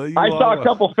 I saw a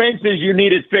couple fences you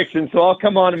needed fixing, so I'll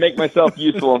come on and make myself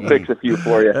useful and fix a few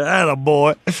for you.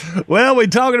 Attaboy. Well, we're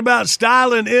talking about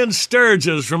styling in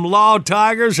Sturgis from Law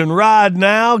Tigers and Ride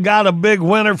Now. Got a big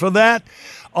winner for that.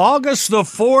 August the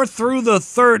 4th through the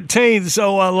 13th.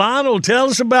 So, Lionel, tell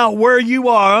us about where you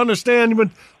are. I understand you've been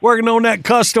working on that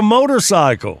custom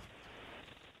motorcycle.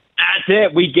 That's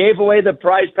it. We gave away the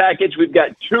prize package. We've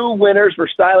got 2 winners for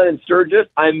Styling in Sturgis.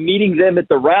 I'm meeting them at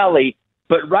the rally.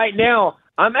 But right now,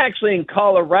 I'm actually in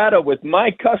Colorado with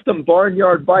my custom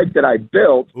barnyard bike that I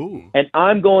built. And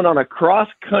I'm going on a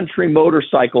cross-country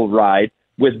motorcycle ride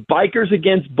with Bikers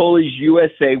Against Bullies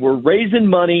USA. We're raising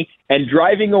money and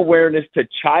driving awareness to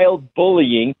child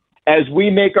bullying as we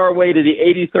make our way to the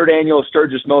 83rd Annual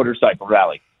Sturgis Motorcycle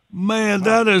Rally. Man,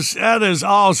 that is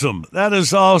awesome. That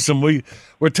is awesome.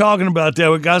 We're talking about that.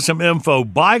 We got some info.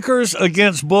 Bikers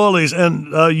Against Bullies,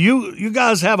 and you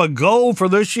guys have a goal for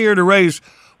this year to raise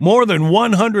more than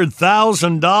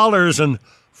 $100,000, and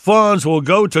funds will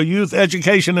go to youth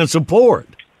education and support.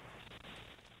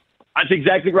 That's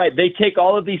exactly right. They take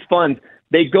all of these funds.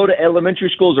 They go to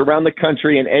elementary schools around the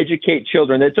country and educate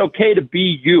children. It's okay to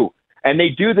be you. And they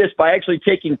do this by actually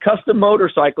taking custom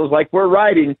motorcycles like we're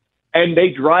riding, and they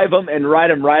drive them and ride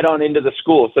them right on into the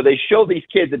school. So they show these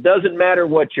kids it doesn't matter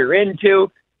what you're into.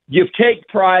 You take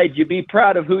pride. You be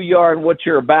proud of who you are and what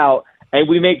you're about. And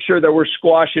we make sure that we're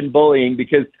squashing bullying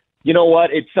because, you know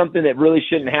what, it's something that really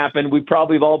shouldn't happen. We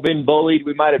probably have all been bullied.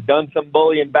 We might have done some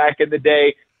bullying back in the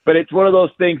day. But it's one of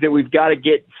those things that we've got to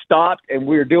get stopped, and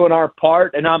we're doing our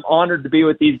part. And I'm honored to be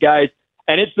with these guys.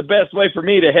 And it's the best way for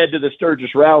me to head to the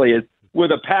Sturgis Rally is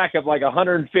with a pack of like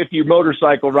 150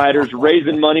 motorcycle riders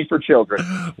raising money for children.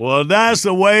 Well, that's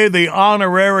the way the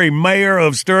honorary mayor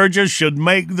of Sturgis should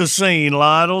make the scene,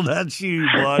 Lionel. That's you,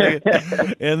 buddy.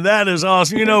 And that is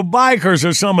awesome. You know, bikers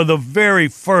are some of the very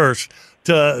first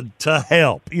to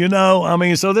help, you know? I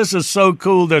mean, so this is so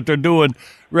cool that they're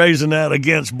raising that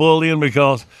against bullying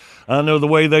because I know the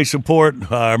way they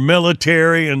support our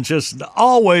military and just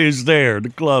always there. The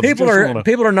club. People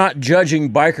are not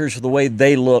judging bikers for the way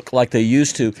they look like they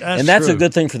used to, and that's true. a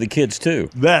good thing for the kids too.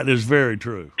 That is very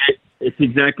true. It's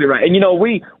exactly right. And, you know,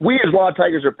 we as Law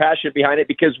Tigers are passionate behind it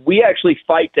because we actually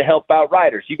fight to help out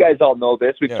riders. You guys all know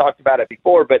this. We've talked about it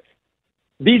before, but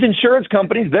these insurance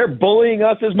companies, they're bullying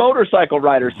us as motorcycle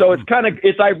riders. So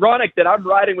it's ironic that I'm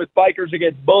riding with Bikers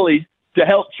Against Bullies to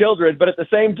help children, but at the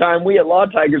same time, we at Law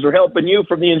Tigers are helping you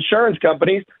from the insurance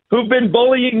companies who've been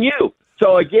bullying you.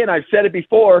 So again, I've said it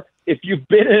before, if you've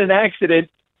been in an accident,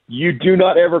 you do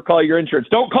not ever call your insurance.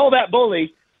 Don't call that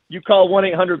bully. You call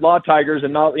 1-800-LAW-TIGERS,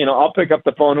 and I'll pick up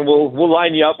the phone and we'll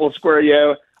line you up, we'll square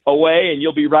you away, and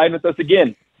you'll be riding with us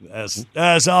again.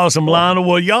 That's awesome, Lionel.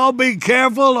 Well, y'all be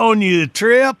careful on your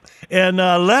trip, and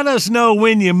let us know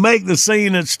when you make the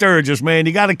scene at Sturgis, man.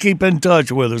 You got to keep in touch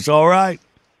with us, all right?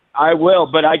 I will,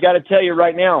 but I got to tell you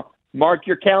right now, mark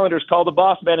your calendars, call the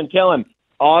boss man and tell him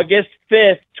August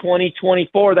 5th,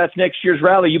 2024, that's next year's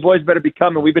rally. You boys better be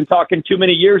coming. We've been talking too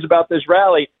many years about this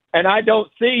rally, and I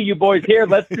don't see you boys here.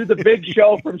 Let's do the big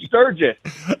show from Sturgis.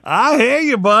 I hear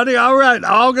you, buddy. All right,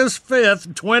 August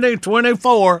 5th,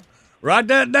 2024. Write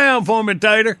that down for me,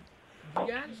 Tater.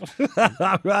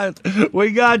 All right.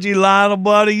 We got you, Lionel,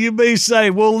 buddy. You be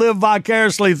safe. We'll live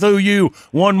vicariously through you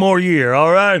one more year,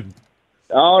 all right?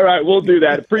 All right, we'll do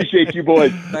that. Appreciate you,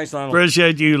 boys. Thanks, Lionel.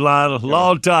 Appreciate you, Lionel.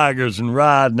 Law Tigers and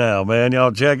Ride Now, man.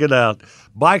 Y'all check it out.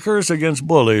 Bikers Against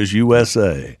Bullies,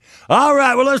 USA. All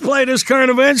right, well, let's play this current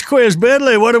events quiz.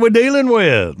 Bidley, what are we dealing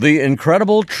with? The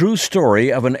incredible true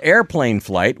story of an airplane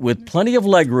flight with plenty of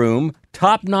legroom,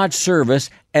 top-notch service,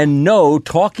 and no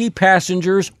talky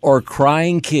passengers or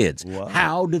crying kids. Wow.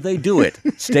 How did they do it?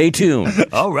 Stay tuned.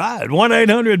 All right,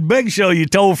 1-800-BIG-SHOW, you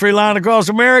toll-free line across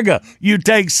America. You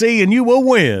take C and you will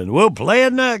win. We'll play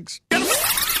it next.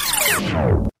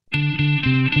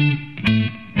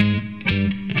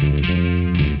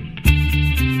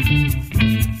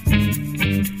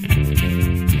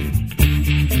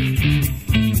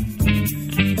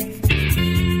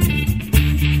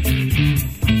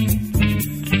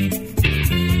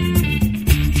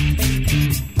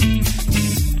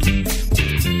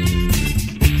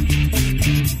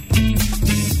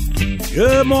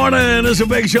 Good morning. It's a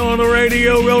big show on the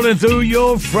radio rolling through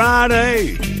your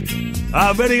Friday.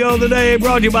 Our video of the day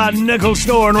brought to you by Nickel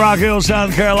Store in Rock Hill,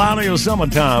 South Carolina, your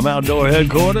summertime outdoor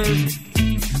headquarters.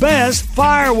 Best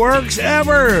fireworks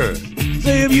ever.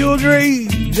 See if you agree.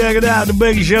 Check it out at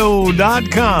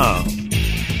thebigshow.com.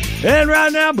 And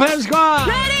right now, Penn Squad.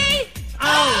 Ready?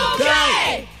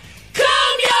 Okay.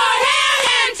 Comb your hair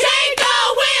and take a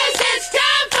whiz. It's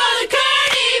time for the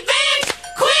current events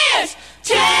quiz.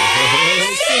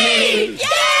 Tasty!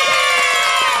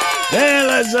 Yeah! And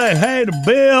let's say hey to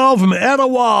Bill from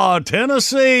Etowah,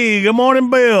 Tennessee. Good morning,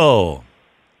 Bill.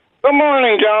 Good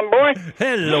morning, John Boy.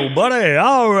 Hello, buddy.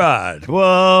 All right.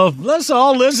 Well, let's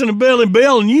all listen to Bill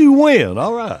and you win.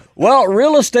 All right. Well,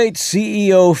 real estate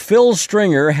CEO Phil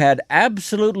Stringer had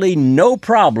absolutely no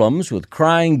problems with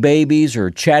crying babies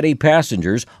or chatty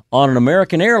passengers on an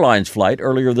American Airlines flight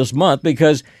earlier this month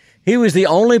because he was the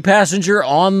only passenger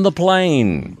on the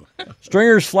plane.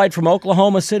 Stringer's flight from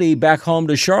Oklahoma City back home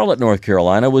to Charlotte, North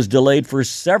Carolina, was delayed for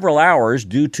several hours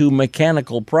due to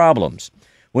mechanical problems.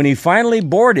 When he finally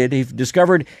boarded, he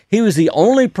discovered he was the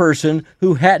only person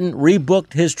who hadn't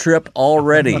rebooked his trip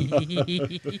already.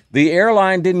 The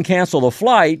airline didn't cancel the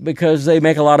flight because they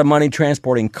make a lot of money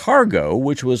transporting cargo,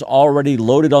 which was already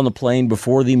loaded on the plane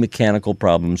before the mechanical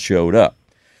problems showed up.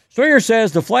 Stringer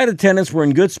says the flight attendants were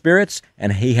in good spirits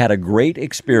and he had a great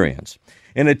experience.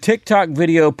 In a TikTok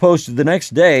video posted the next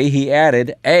day, he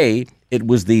added, A, it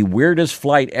was the weirdest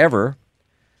flight ever.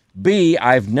 B,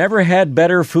 I've never had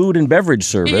better food and beverage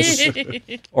service.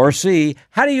 Or C,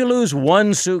 how do you lose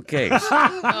one suitcase?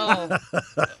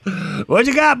 What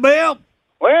you got, Bill?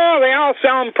 Well, they all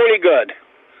sound pretty good,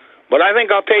 but I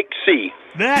think I'll take C.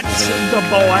 That's the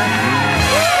boy.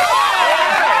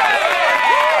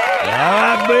 All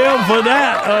right, Bill, for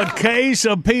that, a case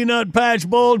of Peanut Patch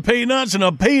boiled peanuts and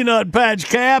a Peanut Patch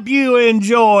cap. You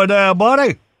enjoy that,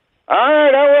 buddy. All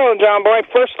right, I will, John Boy.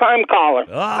 First time caller.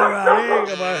 All right, here you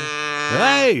go, buddy.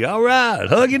 Hey, all right.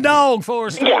 Hug your dog for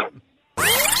us. Yeah.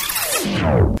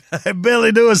 Hey,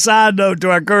 Billy, do a side note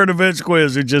to our current events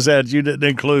quiz we just had you didn't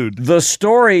include. The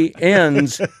story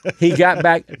ends, he got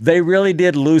back. They really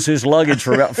did lose his luggage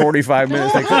for about 45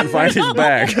 minutes. They couldn't find his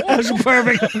bag. That's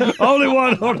perfect. Only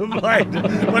one on the plane.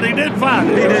 But he did find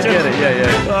it. He did get it,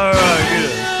 yeah. All right, good.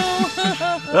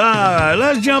 All right,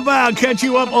 let's jump out, catch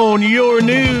you up on your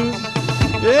news.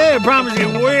 Yeah, I promise you,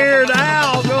 Weird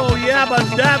Al go yabba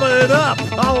dabba it up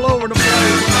all over the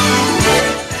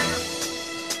place.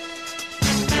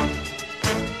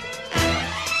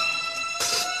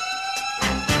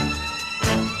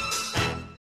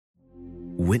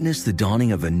 Witness the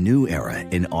dawning of a new era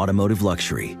in automotive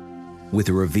luxury with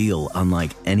a reveal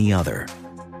unlike any other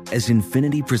as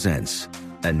Infiniti presents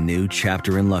a new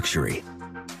chapter in luxury.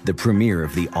 The premiere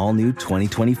of the all-new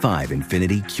 2025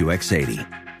 Infiniti QX80.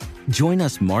 Join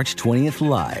us March 20th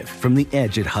live from the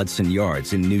Edge at Hudson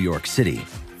Yards in New York City,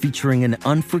 featuring an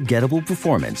unforgettable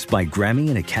performance by Grammy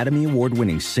and Academy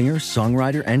Award-winning singer,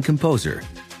 songwriter, and composer,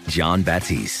 Jon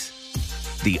Batiste.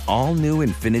 The all-new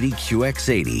Infiniti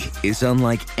QX80 is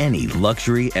unlike any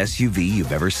luxury SUV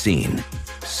you've ever seen.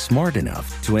 Smart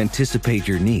enough to anticipate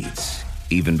your needs,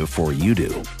 even before you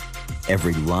do.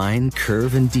 Every line,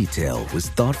 curve, and detail was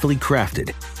thoughtfully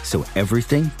crafted, so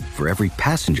everything for every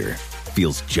passenger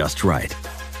feels just right.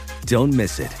 Don't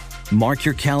miss it. Mark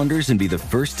your calendars and be the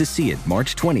first to see it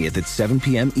March 20th at 7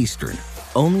 p.m. Eastern,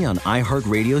 only on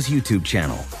iHeartRadio's YouTube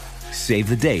channel. Save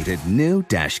the date at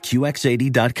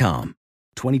new-QX80.com.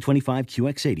 2025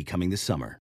 QX80 coming this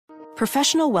summer.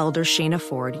 Professional welder Shayna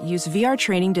Ford used VR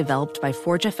training developed by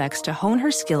ForgeFX to hone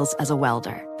her skills as a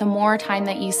welder. The more time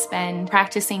that you spend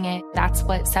practicing it, that's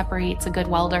what separates a good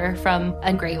welder from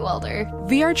a great welder.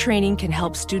 VR training can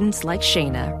help students like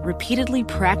Shayna repeatedly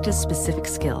practice specific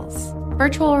skills.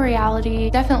 Virtual reality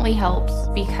definitely helps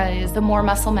because the more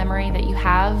muscle memory that you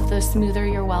have, the smoother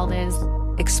your weld is.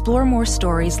 Explore more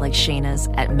stories like Shayna's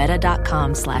at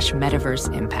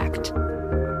meta.com/metaverseimpact.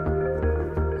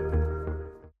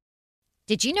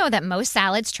 Did you know that most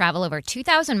salads travel over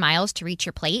 2,000 miles to reach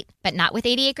your plate? But not with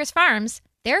 80 Acres Farms.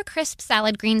 Their crisp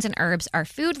salad greens and herbs are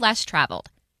food less traveled,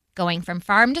 going from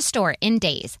farm to store in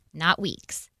days, not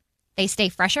weeks. They stay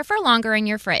fresher for longer in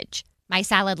your fridge. My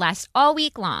salad lasts all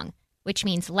week long, which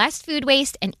means less food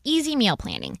waste and easy meal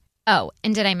planning. Oh,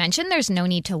 and did I mention there's no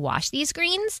need to wash these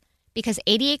greens? Because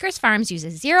 80 Acres Farms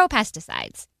uses 0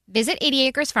 pesticides. Visit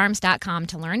 80acresfarms.com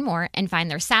to learn more and find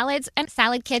their salads and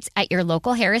salad kits at your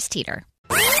local Harris Teeter.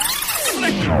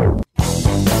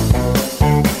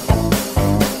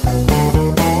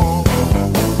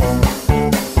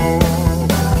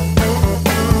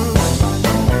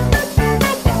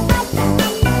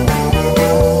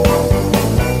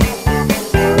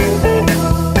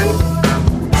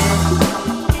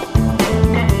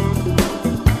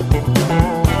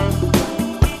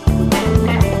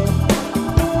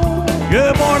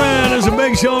 Good morning. It's a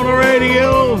big show on the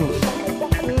radio.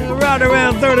 Right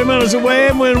around 30 minutes away,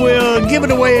 and when we'll give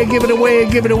it away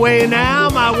now,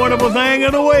 my wonderful thing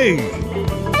of the week.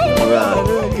 All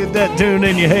right, get that tune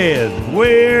in your head.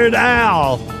 Weird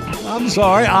Al. I'm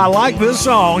sorry, I like this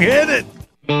song. Hit it.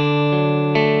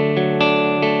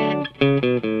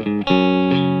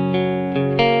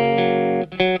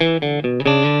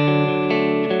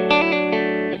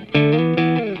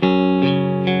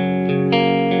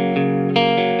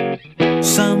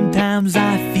 Sometimes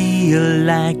I feel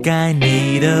like I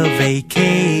need a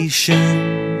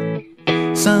vacation.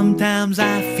 Sometimes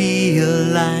I feel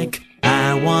like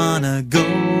I wanna go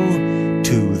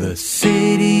to the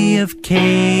city of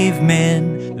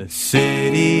cavemen, the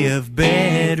city of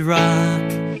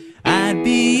bedrock. I'd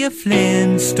be a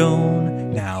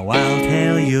Flintstone, now I'll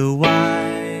tell you why.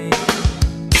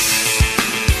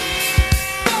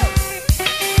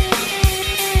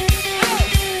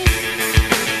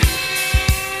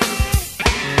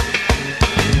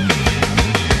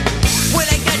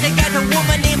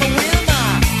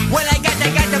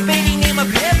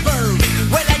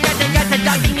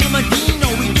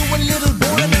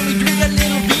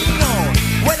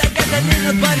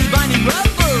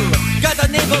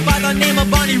 By the name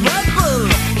of Bonnie Rubble.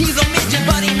 He's a midget,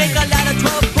 but he make a lot of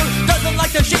trouble. Doesn't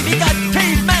like to shave, he got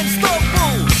caveman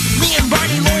stubble. Me and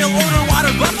Barney loyal odor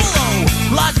water buffalo.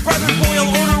 Lost brothers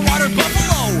boil odor water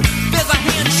buffalo. There's a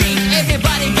handshake,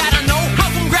 everybody gotta know.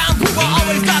 How come ground people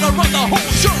always gotta run the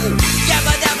whole show?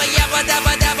 Yabba dabba yabba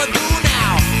dabba dabba do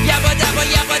now. Yabba dabba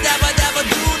yabba dabba dabba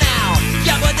do now.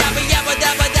 Yabba dabba yabba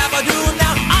dabba dabba do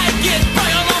now. I get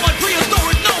Brian on my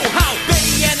prehistoric know-how.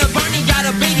 Betty and the Barney got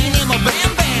a baby named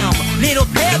Bam. Little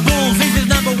Pebbles is his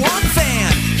number one fan.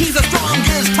 He's the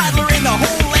strongest toddler in the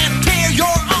whole land. Tear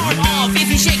your arm off if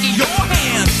he's shaking your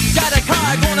hand. Got a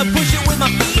car, gonna push it with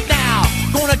my feet now.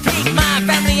 Gonna take my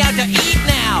family out to eat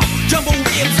now. Jumbo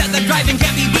ribs at the drive-in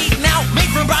can't be beat now.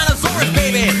 Made from brontosaurus,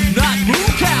 baby, not moo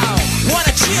cow.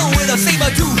 Wanna chill with a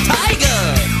saber-toothed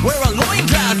tiger. Wear a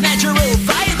loincloth, natural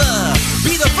fiber.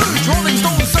 Be the first Rolling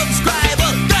Stone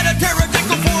subscriber. Got a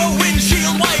pterodactyl for a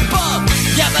windshield wiper.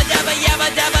 Yabba dabba yabba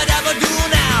dabba dabba do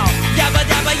now. Yabba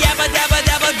dabba yabba dabba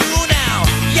dabba do now.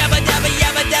 Yabba dabba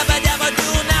yabba dabba dabba do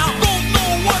now. Don't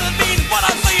know what it means, but I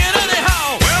say it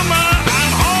anyhow. Well, Ma,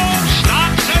 I'm home.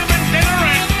 Stop serving dinner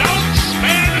and don't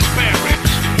spare the spare ribs.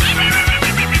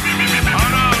 Oh,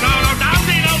 no, down,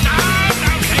 Dino,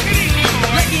 down, take it easy,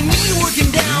 boy. Lucky me working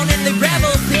down in the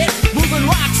gravel pit, moving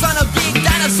rocks on a big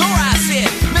dinosaur I sit.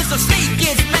 Mr. Snake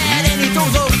gets mad and he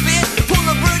throws a fit. Pull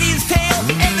a birdie's tail,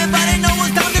 everybody knows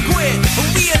it's time to quit.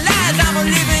 Realize I'm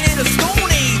living in a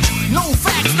stone age. No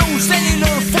facts, no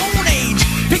cellular phone age.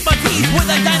 Pick my teeth with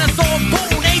a dinosaur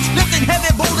bone age. Lifting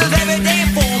heavy boulders every day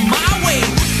for my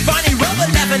wage. Barney Rubble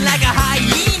laughing like a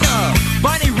hyena.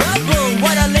 Barney Rubble,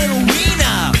 what a little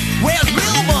wiener. Where's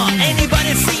Wilma?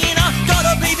 Anybody seen her? Got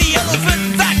a baby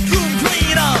elephant vacuum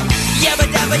cleaner. Yabba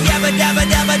dabba yabba dabba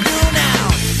dabba do now.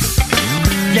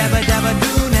 Yabba dabba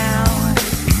do now.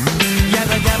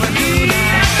 Yabba dabba do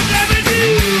now.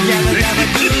 Yabba dabba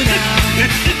do now.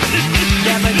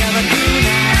 Yabba dabba do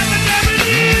now.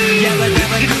 Yabba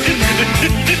dabba do now.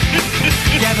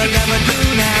 Yabba dabba do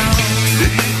now.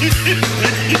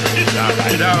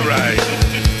 All right.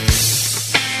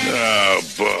 Oh,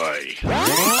 boy.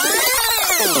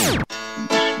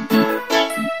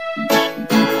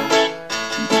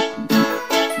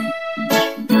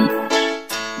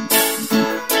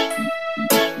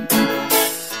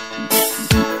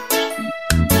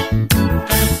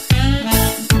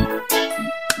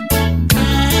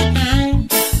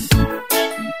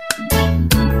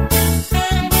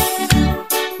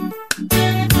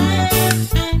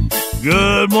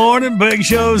 Big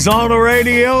Show's on the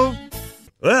radio.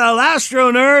 Well,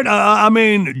 Astro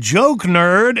Nerd, Joke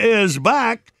Nerd is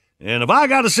back. And if I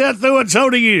got to sit through it,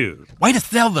 so do you. Way to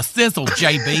sell the sizzle,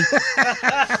 JB.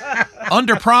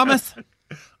 Under promise?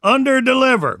 Under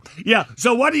deliver. Yeah,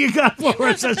 so what do you got for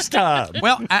us this time?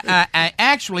 Well, I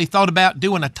actually thought about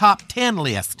doing a top 10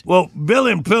 list. Well,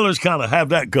 Billy and Pillars kind of have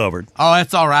that covered. Oh,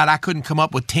 that's all right. I couldn't come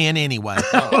up with 10 anyway.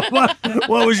 What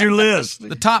was your list?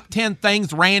 The top 10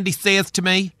 things Randy says to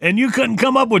me. And you couldn't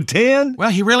come up with 10? Well,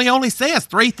 he really only says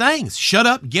 3 things. Shut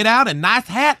up, get out, and nice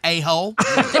hat, a-hole.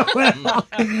 Well,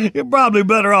 you're probably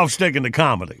better off sticking to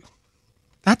comedy.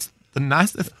 That's the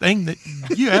nicest thing that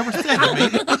you ever said to me.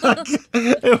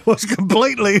 It was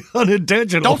completely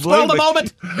unintentional. Don't spoil the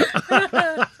moment.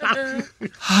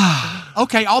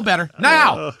 Okay, all better.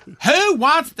 Now, who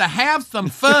wants to have some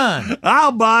fun?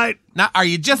 I'll bite. Now, are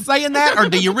you just saying that, or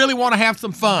do you really want to have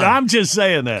some fun? I'm just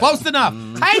saying that. Close enough.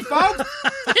 Hey, folks.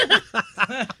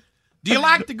 Do you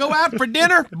like to go out for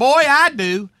dinner? Boy, I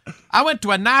do. I went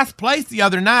to a nice place the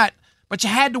other night, but you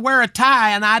had to wear a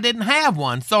tie, and I didn't have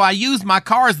one, so I used my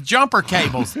car's jumper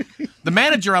cables. The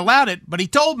manager allowed it, but he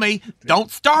told me,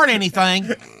 don't start anything.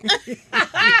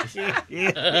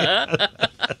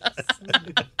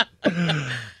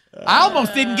 I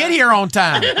almost didn't get here on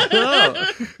time.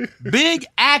 Big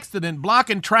accident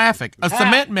blocking traffic. A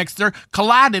cement mixer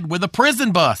collided with a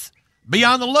prison bus. Be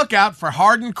on the lookout for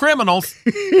hardened criminals.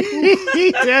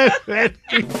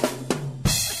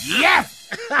 Yes!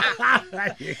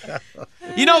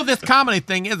 You know, this comedy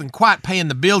thing isn't quite paying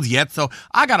the bills yet, so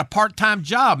I got a part-time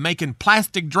job making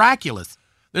plastic Draculas.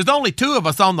 There's only 2 of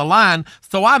us on the line,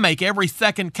 so I make every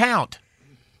second count.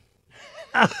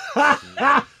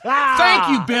 Thank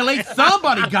you, Billy.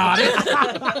 Somebody got it.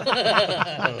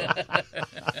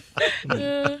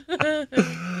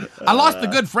 I lost a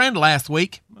good friend last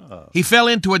week. He fell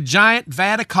into a giant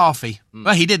vat of coffee.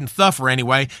 Well, he didn't suffer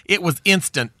anyway. It was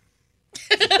instant.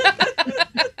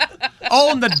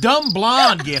 Oh, and the dumb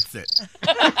blonde gets it.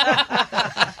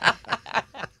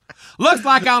 Looks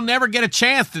like I'll never get a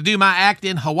chance to do my act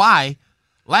in Hawaii.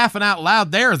 Laughing out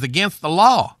loud there is against the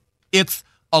law. It's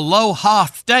Aloha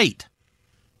State.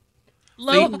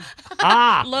 Aloha.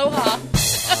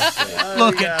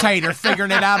 Look at Tater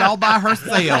figuring it out all by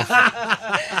herself.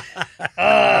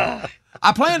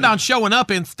 I planned on showing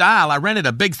up in style. I rented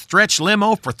a big stretch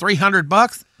limo for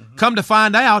 $300. Come to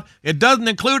find out, it doesn't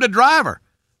include a driver.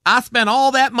 I spent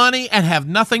all that money and have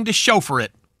nothing to show for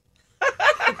it.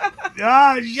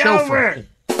 Chauffeur.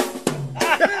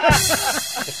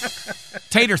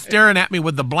 Tater staring at me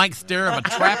with the blank stare of a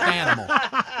trapped animal.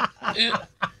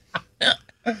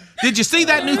 Did you see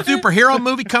that new superhero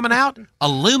movie coming out?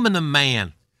 Aluminum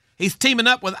Man. He's teaming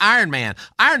up with Iron Man.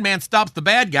 Iron Man stops the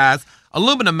bad guys.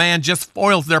 Aluminum Man just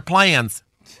foils their plans.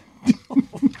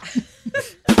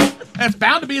 It's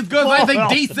bound to be as good as anything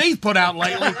DC's put out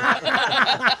lately.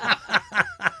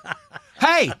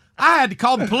 Hey, I had to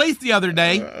call the police the other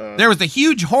day. There was a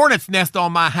huge hornet's nest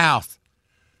on my house.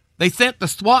 They sent the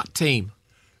SWAT team.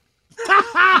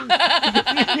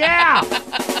 Yeah.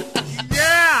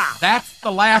 That's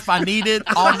the laugh I needed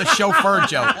on the chauffeur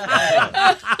joke.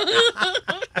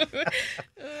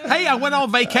 Hey, I went on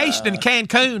vacation in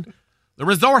Cancun. The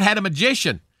resort had a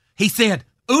magician. He said,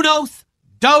 unos,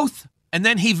 dos, and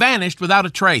then he vanished without a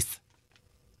trace.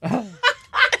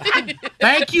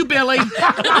 Thank you, Billy. You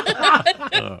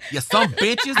some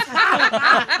bitches.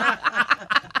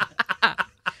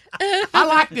 I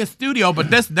like this studio, but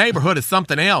this neighborhood is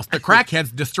something else. The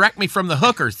crackheads distract me from the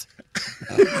hookers.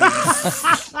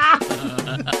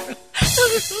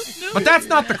 But that's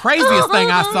not the craziest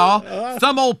thing I saw.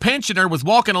 Some old pensioner was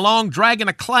walking along dragging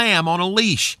a clam on a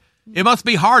leash. It must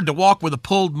be hard to walk with a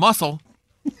pulled muscle.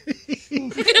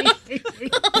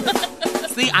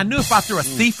 See, I knew if I threw a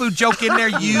seafood joke in there,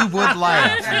 you would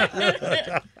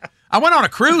laugh. I went on a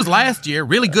cruise last year,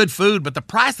 really good food, but the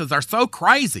prices are so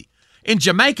crazy. In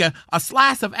Jamaica, a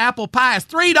slice of apple pie is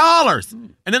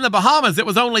 $3, and in the Bahamas, it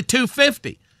was only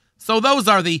 $2.50. So those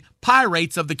are the pie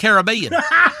rates of the Caribbean.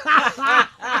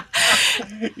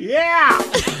 Yeah.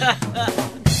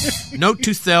 Note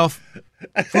to self,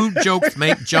 food jokes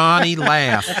make Johnny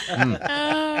laugh.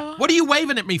 What are you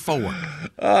waving at me for?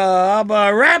 I'm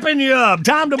wrapping you up.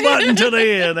 Time to button to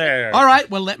the end there. All right,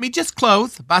 well, let me just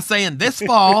close by saying this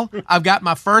fall, I've got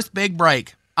my first big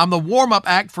break. I'm the warm-up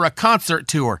act for a concert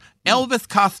tour. Elvis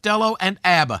Costello and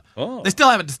ABBA. Oh. They still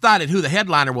haven't decided who the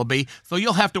headliner will be, so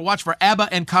you'll have to watch for ABBA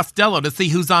and Costello to see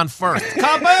who's on first.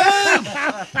 Kaboom!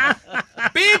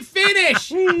 Big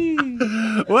finish!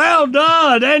 Well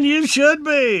done, and you should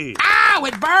be. Ow,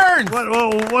 it burns.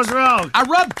 What's wrong? I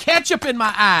rubbed ketchup in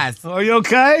my eyes. Are you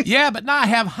okay? Yeah, but now I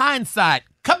have hindsight.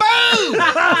 Kaboom!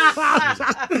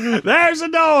 There's the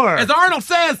door. As Arnold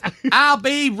says, I'll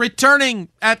be returning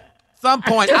at some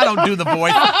point. I don't do the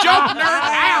voice. Joke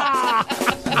nerd out.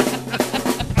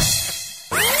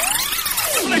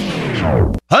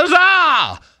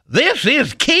 Huzzah! This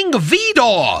is King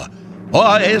Vidor.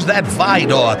 Or is that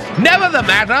Vidor? Never the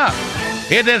matter.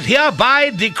 It is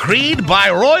hereby decreed by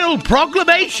royal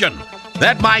proclamation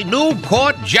that my new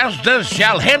court jesters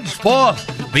shall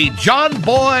henceforth be John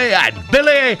Boy and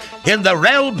Billy in the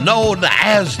realm known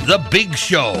as The Big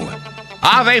Show.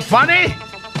 Are they funny?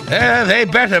 They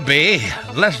better be,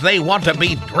 unless they want to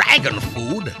be dragon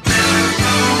food.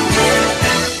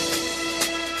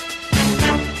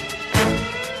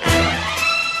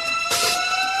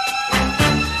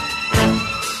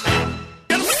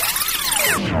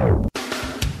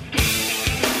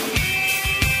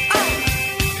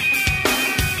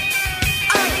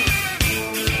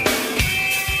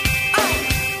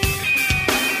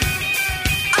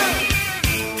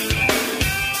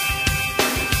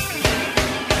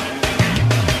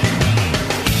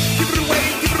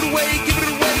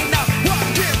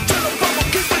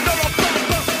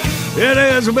 It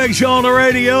is a Big Show on the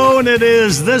radio, and it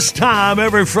is this time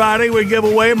every Friday we give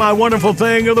away my wonderful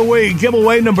thing of the week.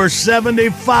 Giveaway number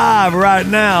 75 right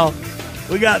now.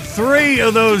 We got 3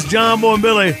 of those John Boy and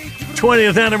Billy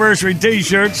 20th anniversary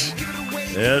T-shirts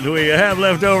that we have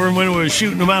left over when we were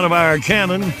shooting them out of our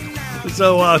cannon.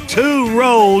 So 2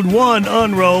 rolled, 1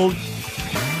 unrolled.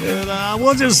 And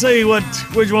we'll just see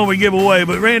which one we give away.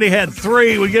 But Randy had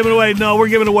 3. We're giving away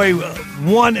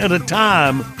 1 at a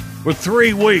time for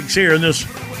 3 weeks here in this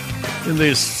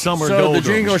summer So doldrums.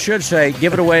 the jingle should say,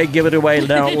 give it away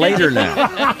now, later now.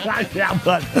 Yeah,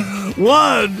 but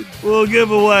 1 we'll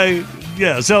give away.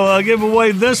 Yeah, so I'll give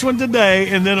away this one today,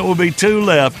 and then it will be 2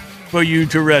 left for you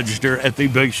to register at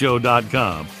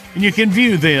thebigshow.com. And you can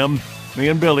view them, me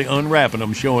and Billy unwrapping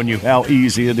them, showing you how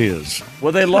easy it is.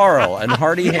 With a Laurel and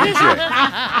hearty handshake.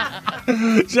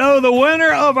 So the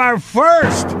winner of our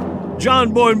first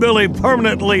John Boy and Billy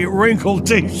permanently wrinkled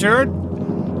T-shirt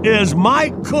is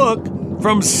Mike Cook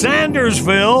from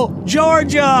Sandersville,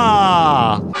 Georgia.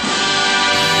 All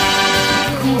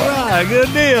right,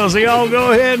 good deal. So y'all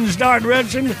go ahead and start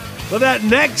registering for that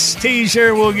next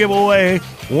T-shirt we'll give away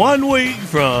 1 week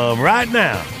from right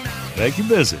now. Make your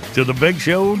visit to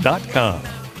thebigshow.com.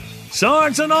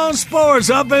 Sorensen on sports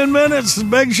up in minutes. The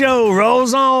Big Show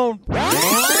rolls on.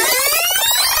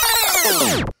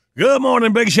 Good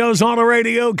morning, Big Show's on the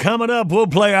radio. Coming up, we'll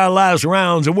play our last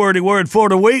rounds of Wordy Word for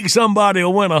the week. Somebody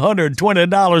will win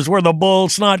 $120 worth of Bull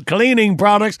Snot cleaning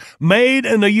products made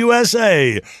in the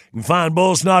USA. You can find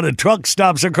Bull Snot at truck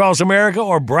stops across America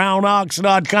or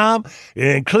brownox.com.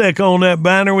 And click on that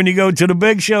banner when you go to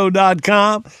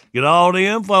thebigshow.com. Get all the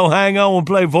info. Hang on, we'll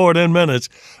play for it in minutes.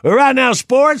 But right now,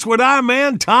 sports with our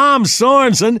man Tom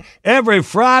Sorensen every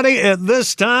Friday at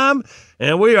this time.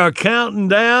 And we are counting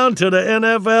down to the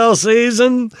NFL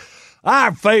season.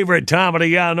 Our favorite time of the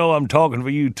year. I know I'm talking for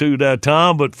you too there,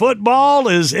 Tom, but football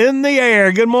is in the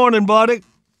air. Good morning, buddy.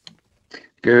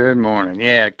 Good morning.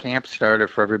 Yeah, camp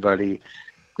started for everybody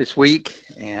this week,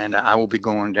 and I will be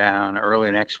going down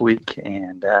early next week.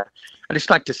 And I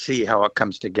just like to see how it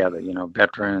comes together,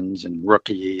 veterans and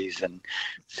rookies, and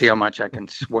see how much I can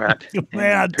sweat in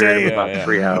a period of about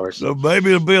 3 hours. So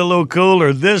maybe it'll be a little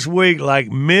cooler this week, like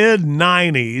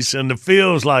mid-90s, and the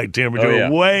feels like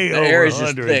temperature way the over air is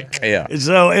 100. just thick. Yeah.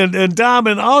 So, and Tom,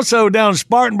 and also down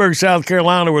Spartanburg, South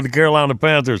Carolina, where the Carolina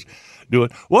Panthers do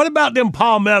it. What about them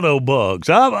palmetto bugs?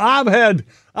 I've had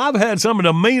some of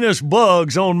the meanest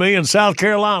bugs on me in South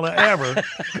Carolina ever.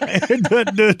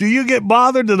 Do you get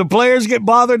bothered? Do the players get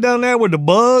bothered down there with the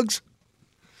bugs?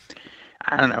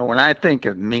 I don't know. When I think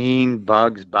of mean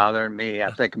bugs bothering me,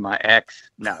 I think of my ex.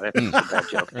 No, that's just a bad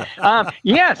joke.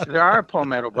 Yes, there are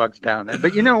palmetto bugs down there,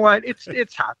 but you know what?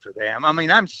 It's hot for them. I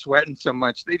mean, I'm sweating so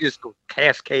much they just go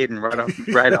cascading right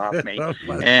off me.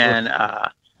 And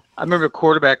I remember a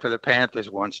quarterback for the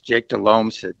Panthers once, Jake Delhomme,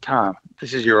 said, "Tom,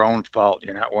 this is your own fault.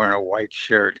 You're not wearing a white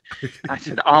shirt." I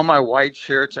said, "All my white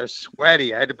shirts are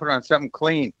sweaty. I had to put on something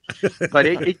clean." But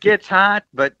it gets hot.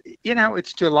 But,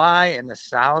 it's July in the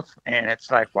South, and it's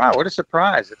like, wow, what a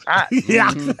surprise. It's hot.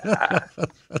 Yeah.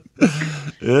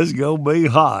 It's going to be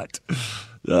hot.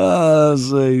 Let's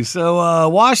see. So,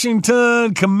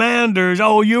 Washington Commanders.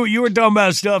 Oh, you were talking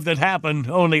about stuff that happened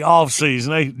on the off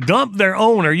season. They dumped their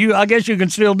owner. I guess you can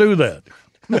still do that.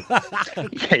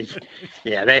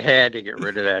 Yeah, they had to get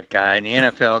rid of that guy, and the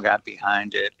NFL got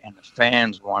behind it, and the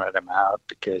fans wanted him out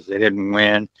because they didn't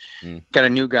win. Got a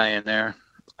new guy in there,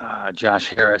 Josh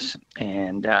Harris,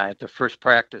 and at the first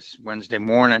practice Wednesday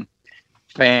morning,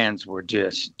 fans were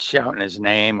just shouting his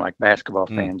name like basketball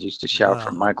fans used to shout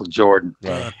for Michael Jordan.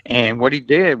 And what he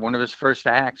did, one of his first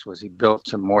acts was he built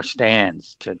some more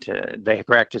stands they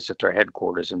practiced at their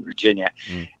headquarters in Virginia,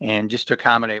 and just to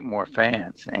accommodate more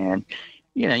fans. And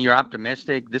you're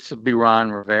optimistic. This will be Ron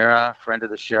Rivera, friend of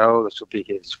the show. This will be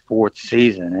his 4th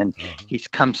season, and he's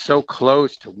come so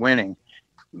close to winning,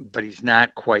 but he's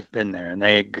not quite been there, and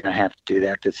they're going to have to do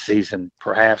that this season,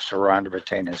 perhaps for Ron to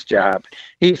retain his job.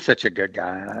 He's such a good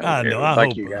guy. I know. I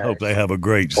hope they have a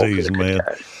great Hope season, they're man. good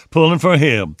guys. Pulling for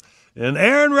him. And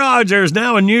Aaron Rodgers,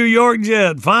 now a New York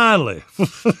Jet, finally.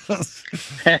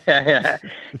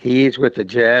 He's with the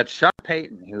Jets. Sean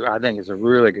Payton, who I think is a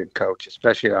really good coach,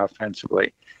 especially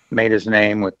offensively, made his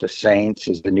name with the Saints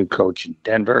as the new coach in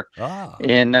Denver.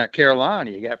 In Carolina,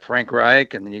 you got Frank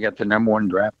Reich, and then you got the number 1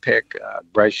 draft pick,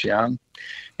 Bryce Young.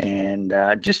 And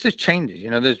just the changes,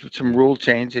 there's some rule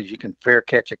changes. You can fair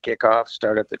catch a kickoff,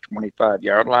 start at the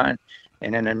 25-yard line.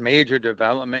 And in a major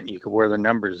development, you can wear the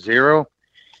number 0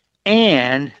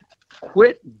 and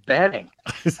quit betting.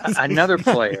 Another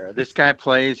player. This guy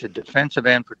plays a defensive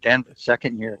end for Denver,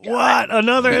 second-year guy. What?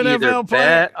 Another NFL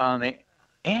player?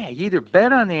 He either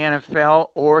bet on the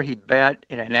NFL or he bet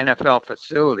in an NFL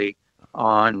facility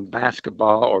on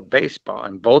basketball or baseball,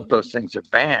 and both those things are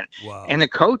banned. Wow. And the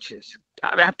coaches,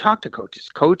 I've talked to coaches.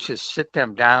 Coaches sit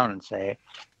them down and say,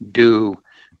 do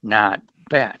not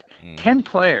bet. 10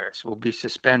 players will be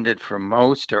suspended for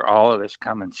most or all of this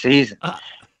coming season.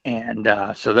 And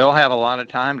so they'll have a lot of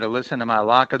time to listen to my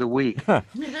lock of the week.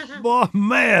 Boy,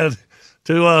 man,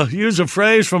 to use a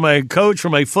phrase from a coach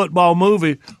from a football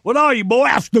movie, what are you, boy?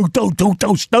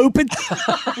 Stupid.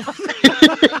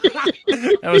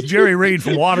 That was Jerry Reed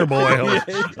from Waterboy.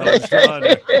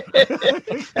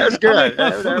 That's good.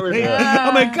 That was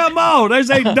I mean, come on. They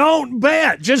say don't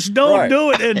bet. Just don't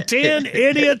do it. And 10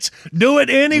 idiots do it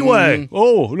anyway.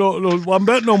 Oh, no, I'm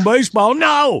betting on baseball.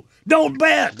 No, don't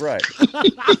bet. Right.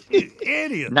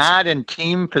 Idiots. Not in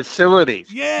team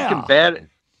facilities. Yeah. You can bet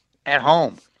at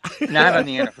home, not on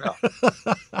the NFL.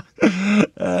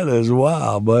 That is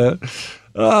wild, man.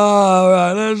 All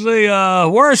right, let's see.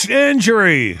 Worst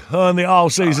injury on the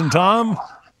all-season, Tom?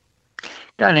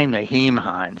 Guy named Naheem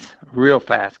Hines, real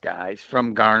fast guy. He's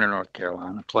from Garner, North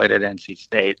Carolina, played at NC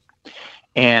State.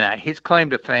 And his claim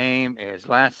to fame is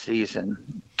last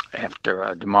season,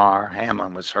 after Damar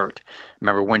Hamlin was hurt,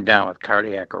 remember, went down with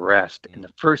cardiac arrest. In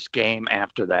the first game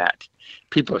after that,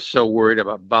 people are so worried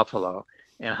about Buffalo,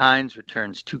 and Hines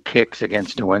returns 2 kicks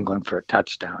against New England for a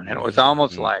touchdown. And it was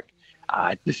almost like,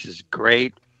 this is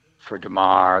great for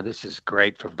Damar. This is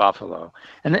great for Buffalo.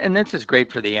 And this is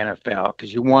great for the NFL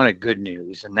because you wanted good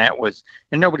news. And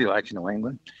nobody likes New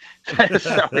England.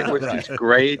 So it was just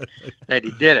great that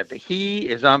he did it. But he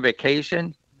is on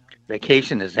vacation.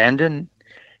 Vacation is ending.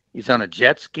 He's on a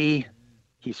jet ski.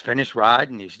 He's finished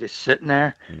riding. He's just sitting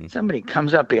there. Somebody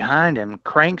comes up behind him,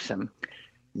 cranks him,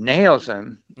 nails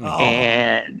him,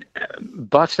 and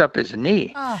busts up his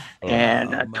knee.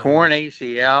 And a torn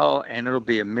ACL, and it'll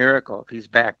be a miracle if he's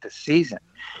back this season.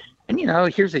 And,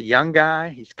 here's a young guy.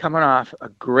 He's coming off a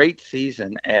great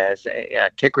season as a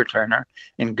kick returner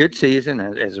and good season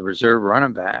as a reserve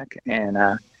running back. And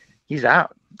he's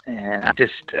out. And I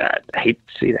just hate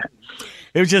to see that.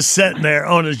 He was just sitting there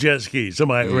on his jet ski.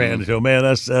 Somebody ran into him. Man,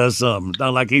 that's something. It's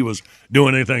not like he was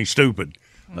doing anything stupid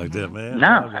like that, man.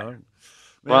 No.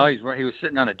 Well, he was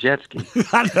sitting on a jet ski.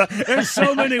 There's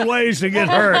so many ways to get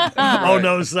hurt on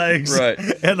those things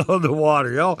and on the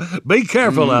water. Y'all be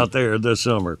careful out there this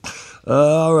summer.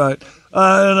 All right.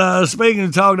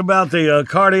 And talking about the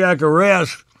cardiac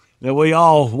arrest that we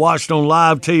all watched on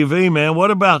live TV, man, what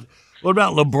about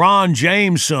LeBron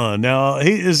James' son? Now,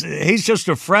 he's just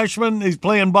a freshman. He's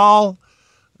playing ball.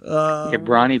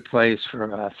 Bronny plays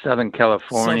for Southern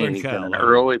California. He's in an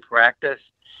early practice,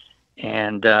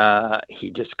 and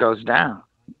he just goes down.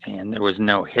 And there was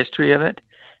no history of it.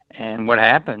 And what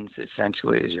happens,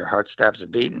 essentially, is your heart stops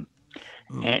beating.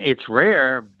 And it's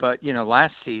rare, but,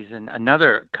 last season,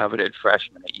 another coveted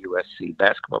freshman at USC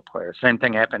basketball player, same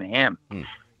thing happened to him.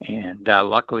 And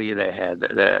luckily, they had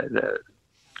the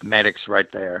medics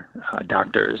right there,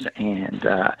 doctors, and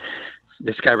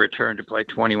this guy returned to play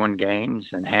 21 games,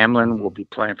 and Hamlin will be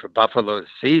playing for Buffalo this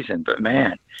season. But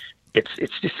man, it's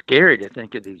just scary to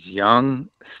think of these young,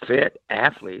 fit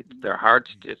athletes. Their hearts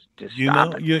just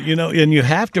stop. And you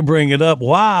have to bring it up.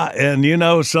 Why?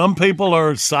 And some people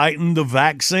are citing the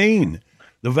vaccine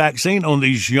the vaccine on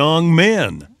these young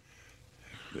men.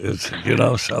 It's,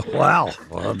 so wow.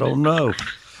 Well, I don't know.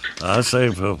 I say,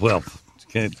 well,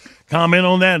 can't comment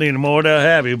on that anymore. They'll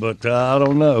have you, but I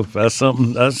don't know. That's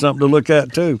something to look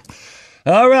at too.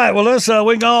 All right, well,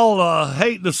 we can all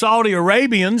hate the Saudi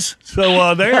Arabians.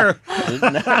 So they're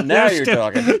now you're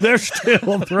talking. They're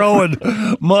still throwing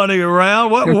money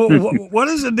around. What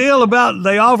is the deal about?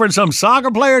 They offered some soccer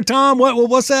player, Tom.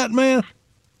 What's that, man?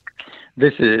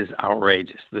 This is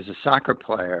outrageous. There's a soccer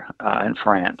player in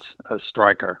France, a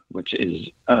striker, which is,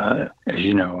 as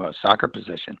you know, a soccer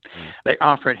position. They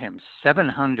offered him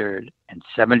 $776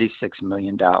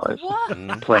 million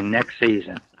to play next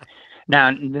season.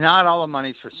 Now, not all the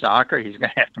money's for soccer. He's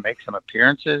going to have to make some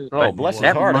appearances. Oh, bless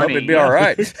his heart. I hope he'd be all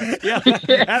right. Yeah,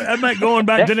 that make going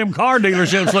back to them car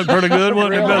dealerships look pretty good,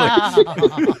 wouldn't it,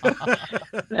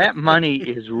 Billy? That money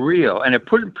is real. And to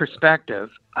put it in perspective,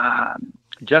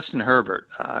 Justin Herbert,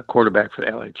 quarterback for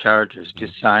the LA Chargers,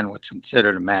 just signed what's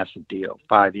considered a massive deal,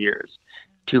 5 years,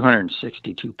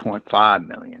 $262.5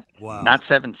 million. Wow. Not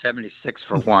 $776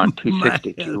 for one,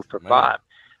 $262 for five.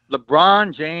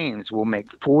 LeBron James will make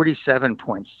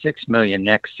 $47.6 million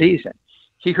next season.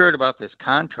 He heard about this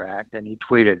contract and he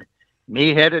tweeted,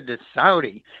 "Me headed to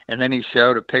Saudi," and then he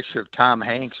showed a picture of Tom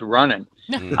Hanks running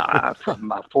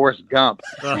from Forrest Gump.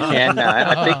 And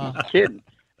I think he's kidding.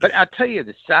 But I'll tell you,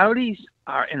 the Saudis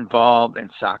are involved in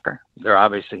soccer. They're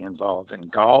obviously involved in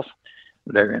golf.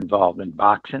 They're involved in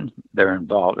boxing. They're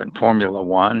involved in Formula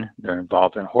One. They're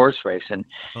involved in horse racing.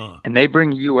 And they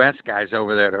bring U.S. guys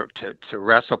over there to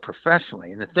wrestle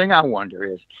professionally. And the thing I wonder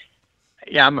is,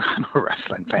 I'm a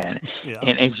wrestling fan. Yeah.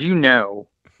 And as you know,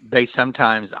 they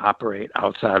sometimes operate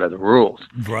outside of the rules.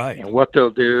 Right. And what they'll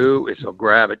do is they'll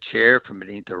grab a chair from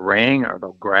beneath the ring, or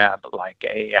they'll grab like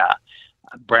a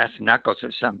brass knuckles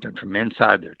or something from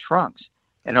inside their trunks.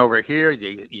 And over here,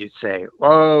 you say,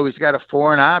 "Oh, he's got a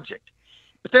foreign object."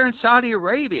 But they're in Saudi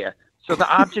Arabia, so the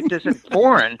object isn't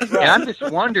foreign. And I'm just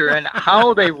wondering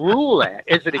how they rule that.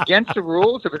 Is it against the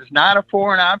rules if it's not a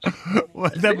foreign object?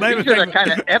 These are the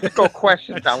kind of ethical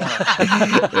questions I want to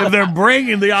If they're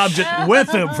bringing the object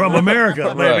with them from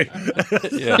America, maybe.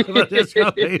 Yeah.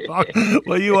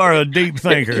 Well, you are a deep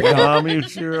thinker, Tom. You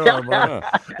sure are, boy.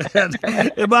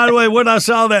 And by the way, when I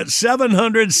saw that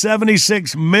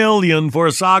 $776 million for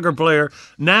a soccer player,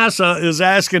 NASA is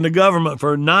asking the government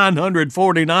for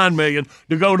 $949 million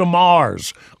to go to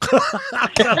Mars.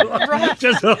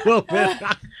 Just a little bit.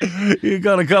 You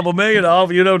got a couple million off.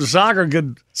 The soccer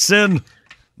could send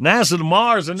NASA to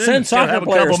Mars and then send soccer have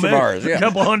players to Mars. A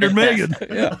couple $100 million.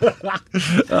 Yeah.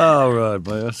 All right,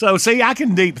 man. So, see, I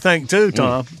can deep think too,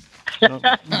 Tom. Look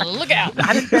out.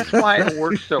 I think that's why it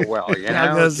works so well.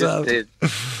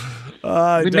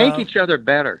 We make each other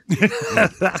better.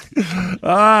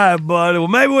 All right, buddy. Well,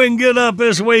 maybe we can get up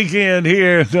this weekend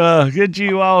here, get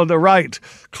you all the right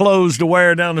clothes to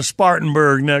wear down to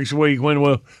Spartanburg next week when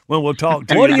we'll talk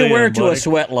to you. What do you wear then, to buddy? a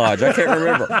sweat lodge? I can't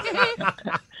remember.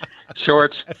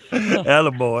 Shorts.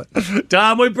 Attaboy.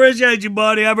 Tom, we appreciate you,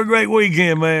 buddy. Have a great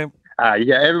weekend, man.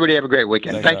 Everybody have a great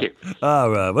weekend. Thank you. All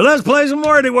right. Well, let's play some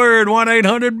Wordy Word.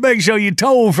 1-800-BIG-SHOW. You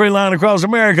toll-free line across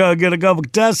America. Get a couple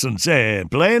contestants and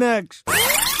play next.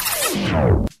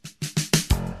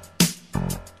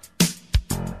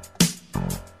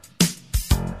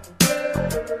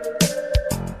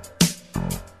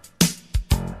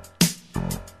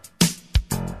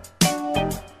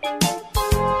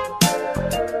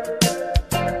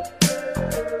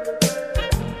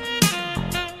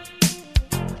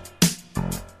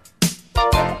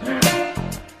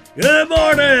 Good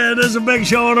morning. This is a Big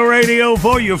Show on the radio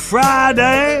for you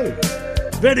Friday.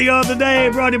 Video of the day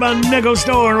brought to you by Nickel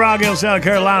Store in Rock Hill, South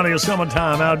Carolina, your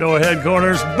summertime outdoor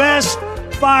headquarters. Best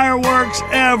fireworks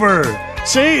ever.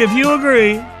 See if you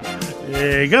agree.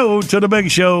 Go to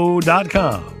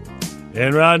thebigshow.com.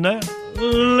 And right now,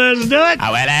 let's do it.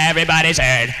 Well, everybody's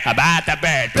heard about the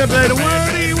bird. They played a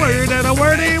wordy word and a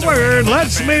wordy word.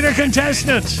 Let's meet our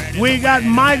contestants. We got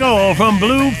Michael from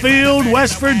Bluefield,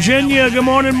 West Virginia. Good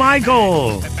morning,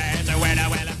 Michael.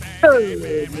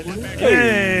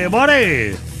 Hey,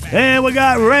 buddy. And we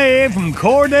got Ray from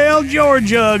Cordell,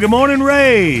 Georgia. Good morning,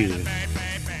 Ray.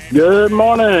 Good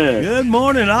morning. Good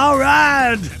morning. All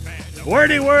right.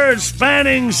 Wordy words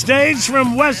spanning states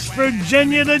from West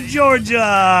Virginia to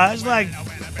Georgia. It's like,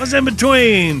 what's in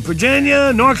between?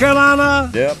 Virginia, North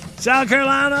Carolina? Yep. South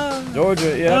Carolina?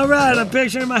 Georgia, yeah. All right, I'm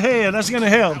picturing in my head. That's going to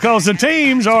help. Because the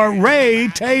teams are Ray,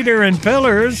 Tater, and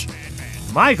Pillars.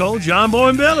 Michael, John Boy,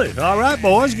 and Billy. All right,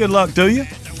 boys, good luck to you.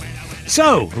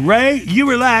 So, Ray, you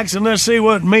relax and let's see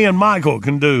what me and Michael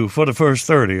can do for the first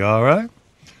 30, all right?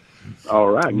 All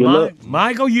right. Good luck.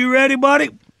 Michael, you ready, buddy?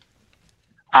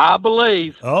 I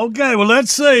believe. Okay, well,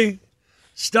 let's see.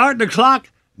 Start the clock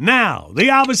now. The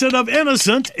opposite of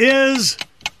innocent is...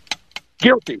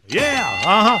 Guilty.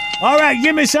 Yeah, All right,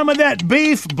 give me some of that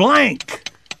beef blank.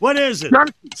 What is it?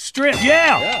 Strip.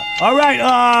 Yeah. All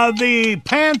right, the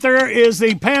panther is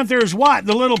the Panther's what?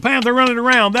 The little panther running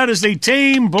around. That is the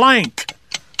team blank.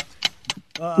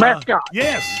 Mascot.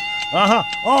 Yes.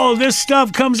 Oh, this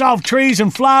stuff comes off trees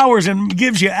and flowers and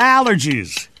gives you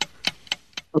allergies.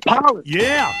 Pollen.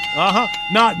 Yeah.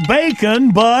 Not bacon,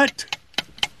 but...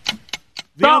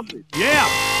 Sausage. Yeah.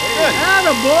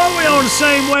 Attaboy, we on the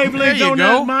same wavelength on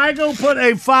that, Michael. Put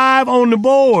a 5 on the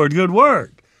board. Good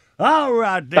work. All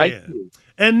right, then. Thank you.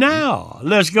 And now,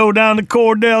 let's go down to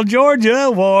Cordell,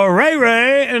 Georgia for Ray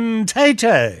Ray and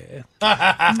Tay-Tay. All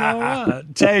right,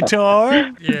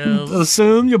 Tay-Tar,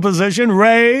 assume your position.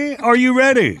 Ray, are you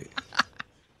ready?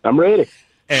 I'm ready.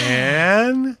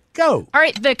 And go. All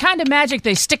right, the kind of magic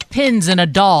they stick pins in a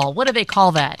doll. What do they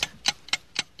call that?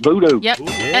 Voodoo. Yep.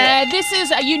 This is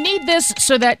you need this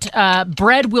so that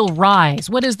bread will rise.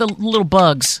 What is the little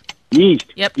bugs? Yeast.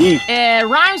 Yep. Yeast.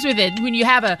 Rhymes with it. When you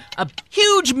have a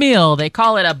huge meal, they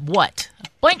call it a what?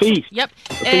 Blank. Feast. Yep.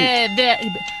 The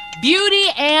Beauty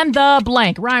and the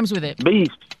blank rhymes with it.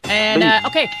 Beast. And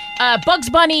okay,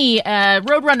 Bugs Bunny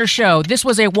Roadrunner show. This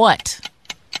was a what?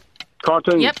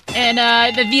 Cartoon. Yep.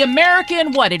 And the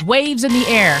American what? It waves in the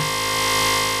air.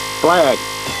 Flag.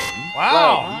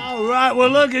 Wow. All right, well,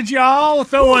 look at y'all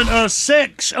throwing a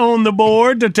 6 on the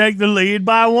board to take the lead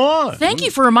by 1. Thank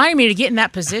you for reminding me to get in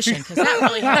that position, because that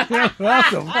really helped.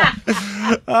 Welcome.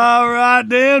 All right,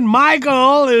 then.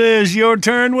 Michael, it is your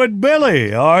turn with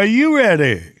Billy. Are you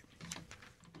ready?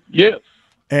 Yes.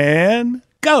 And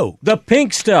go. The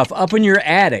pink stuff up in your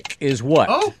attic is what?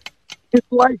 Oh.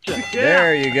 Inflation.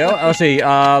 There you go. Let's see.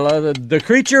 The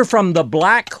creature from the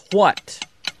Black what?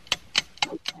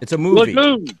 It's a movie.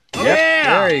 Lagoon. Yep,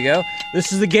 Yeah. there you go.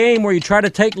 This is the game where you try to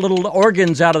take little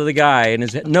organs out of the guy and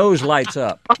his nose lights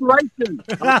up. Operation.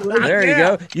 There you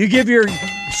go. You give your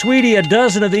sweetie a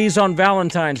dozen of these on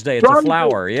Valentine's Day. It's a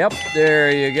flower. Yep,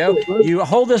 there you go. You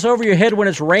hold this over your head when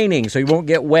it's raining so you won't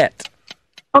get wet.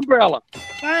 Umbrella.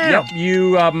 Bam. Yep,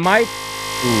 you might...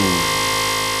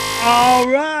 All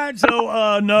right, so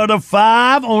another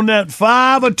 5 on that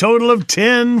 5, a total of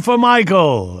 10 for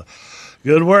Michael.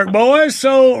 Good work, boys.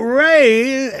 So,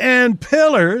 Ray and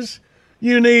Pillars,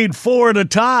 you need 4 to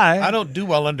tie. I don't do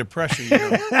well under pressure, you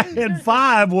know. And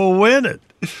 5 will win it.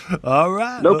 All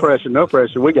right. No pressure, no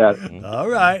pressure. We got it. All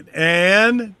right,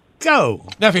 and go.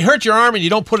 Now, if you hurt your arm and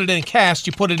you don't put it in cast,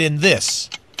 you put it in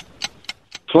this.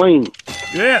 Clean.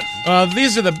 Yes.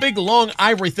 These are the big, long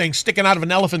ivory things sticking out of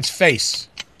an elephant's face.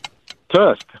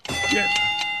 Tusk.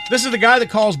 This is the guy that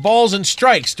calls balls and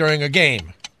strikes during a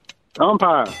game.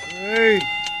 Umpire. Hey.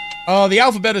 The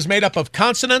alphabet is made up of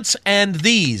consonants and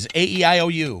these,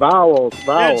 A-E-I-O-U. Vowels.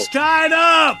 It's tied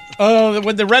up.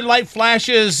 When the red light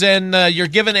flashes and you're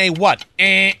given a what?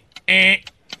 Signal.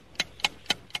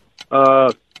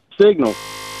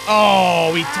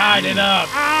 Oh, we tied it up.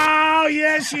 Oh,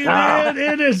 yes, you did.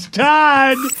 It is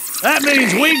tied. That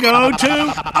means we go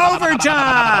to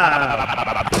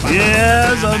overtime.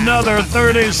 Yes, another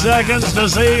 30 seconds to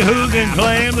see who can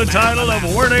claim the title of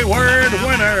Wordy Word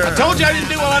winner. I told you I didn't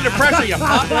do well under pressure, you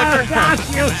pot licker.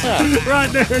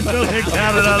 Right there until they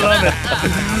counted. I love it.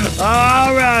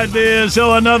 All right, dear.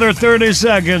 So another 30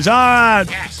 seconds. All right.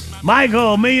 Yes.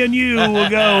 Michael, me and you will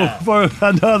go for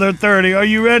another 30. Are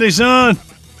you ready, son?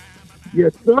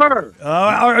 Yes, sir.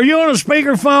 Are you on a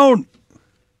speakerphone?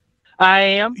 I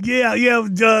am. Yeah.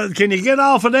 Can you get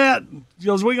off of that?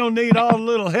 Because we're going to need all the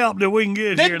little help that we can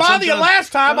get here. Didn't bother you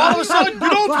last time. All of a sudden, you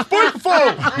don't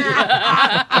speakerphone.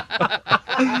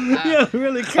 Yeah, it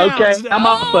really counts. Okay, I'm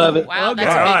off of it. Wow, Okay,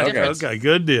 that's all a right. big difference. Okay,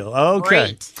 good deal. Okay.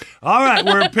 Great. All right,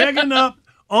 we're picking up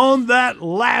on that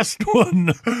last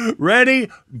one. Ready,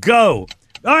 go.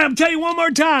 All right, I'm telling you one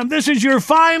more time. This is your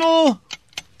final...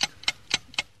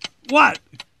 What?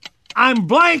 I'm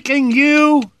blanking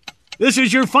you. This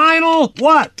is your final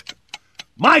what?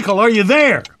 Michael, are you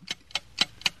there?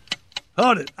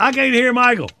 Hold it. I can't hear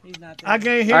Michael. He's not there. I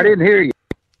can't hear. I didn't hear you.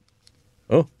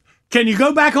 Oh. Can you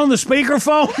go back on the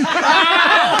speakerphone?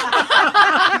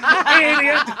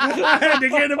 Idiot. I had to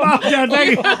get him off.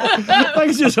 I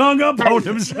think he just hung up on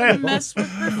himself. Mess with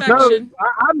No, perfection.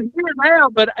 I'm here now,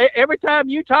 but every time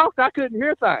you talked, I couldn't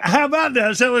hear things. How about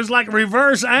that? So it was like a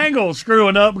reverse angle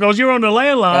screwing up because you're on the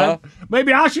landline.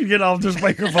 Maybe I should get off the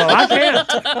speakerphone. I can't.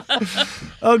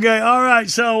 Okay, all right.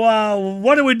 So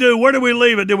what do we do? Where do we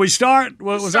leave it? Did we start?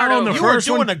 Was I on the You first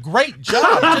were one? doing a great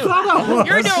job. Too.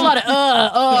 You're doing a lot of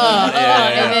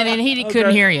and he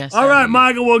couldn't hear you. So. All right,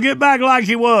 Michael, we'll get back like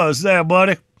he was there,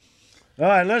 buddy. All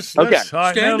right, let's all right,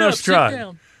 Stand now up, let's try. sit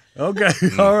down. Okay,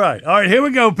 all right, here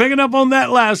we go. Picking up on that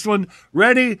last one.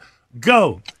 Ready,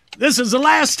 go. This is the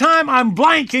last time I'm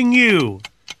blanking you.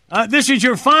 This is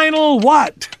your final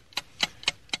what?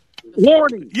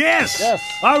 Warning. Yes.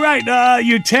 All right,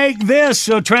 you take this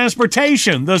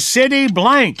transportation, the city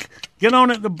blank. Get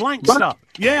on it, the blank stop.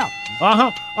 Yeah.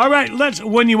 All right,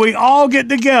 when we all get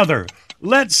together.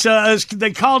 Let's,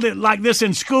 they called it like this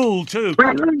in school, too.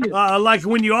 Like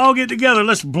when you all get together,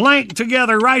 let's blank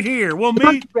together right here. We'll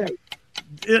meet.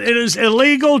 It is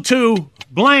illegal to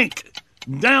blank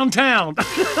downtown.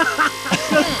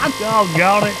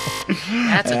 Doggone it.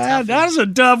 That's a tough That's a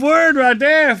tough word right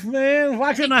there, man.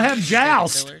 Why couldn't I have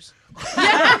joust?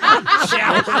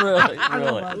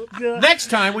 Really. Next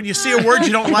time when you see a word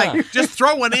you don't like, just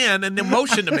throw one in and then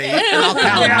motion to me, and I'll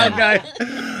count it. Okay.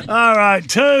 All right,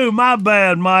 2. My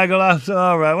bad, Michael.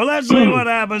 All right. Well, let's see what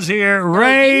happens here.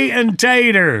 Ray and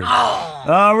Tater.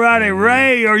 All righty,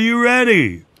 Ray, are you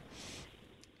ready?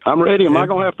 I'm ready. Am I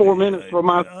going to have 4 minutes for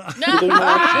my...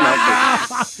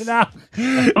 No.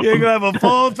 You're going to have a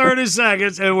full 30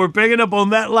 seconds, and we're picking up on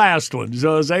that last one.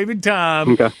 So saving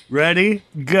time. Okay. Ready,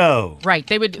 go. Right.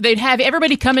 They'd have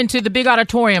everybody come into the big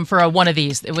auditorium for one of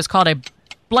these. It was called a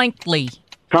blankly.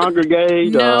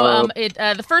 Congregate. No,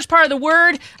 the first part of the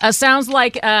word sounds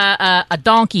like a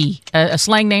donkey, a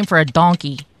slang name for a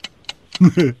donkey.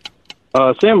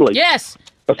 Assembly. Yes.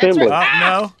 Assembly. Right.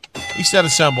 No. He said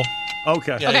assemble.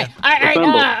 Okay. Yeah, Okay. All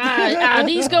right.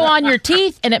 These go on your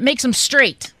teeth, and it makes them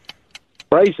straight.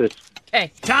 Braces.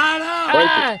 Okay. Time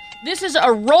up. This is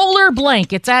a roller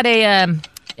blank. It's at the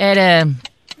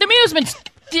amusement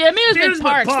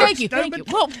parks. Thank you.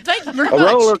 Well, thank you very A much.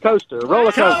 roller coaster.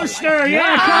 Coaster.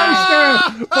 Yeah,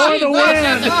 coaster. For the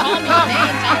win.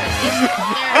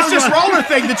 It's this roller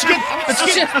thing that you get.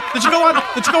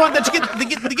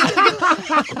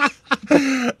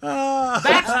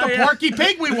 That's the Porky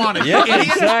Pig we wanted. Yeah, you idiot.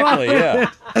 exactly. Yeah.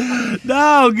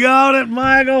 Doggone it,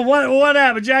 Michael. What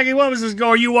happened, Jackie? What was the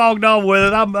score? You walked off with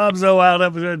it. I'm so out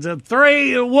of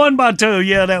it. 1 by 2.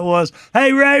 Yeah, that was.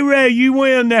 Hey, Ray, you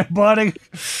win there, buddy.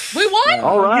 We won.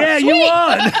 All right. Yeah, you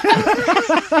won.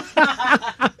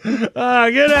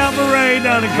 Get out for Ray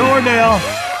down in Cordell.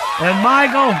 And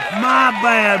Michael, my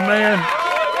bad, man.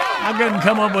 I couldn't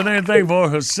come up with anything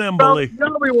for assembly.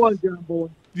 Everyone, John Boy.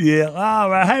 Yeah, all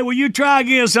right. Hey, will you try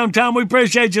again sometime? We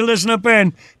appreciate you listening up there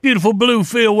in beautiful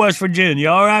Bluefield, West Virginia.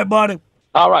 All right, buddy?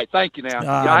 All right. Thank you now.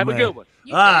 Have a good one.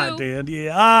 I did,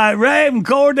 yeah. All right, Raven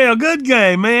Cordell, good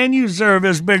game, man. You serve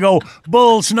this big old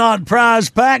bull snot prize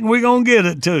pack, and we're going to get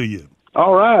it to you.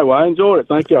 All right. Well, I enjoyed it.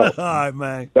 Thank y'all. All right,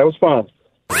 man. That was fun.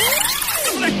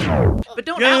 But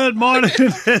don't Good morning.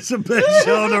 It's a big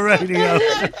show on the radio.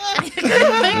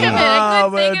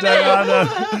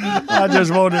 I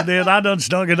just wanted it. I done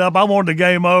stunk it up. I wanted the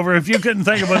game over. If you couldn't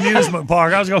think of amusement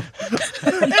park, I was going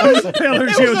to tell her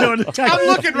she was doing the I'm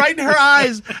looking right in her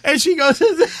eyes, and she goes,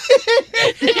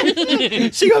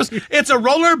 it's a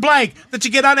roller blank that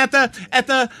you get on at the.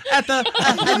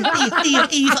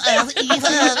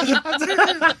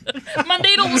 My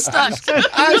needle was stuck.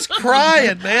 I was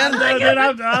crying, man. Then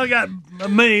I got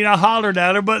mean. I hollered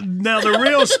at her, but now the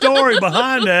real story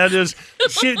behind that is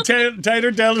shit.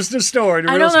 Tater, tell us the story.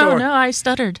 The real story. No, I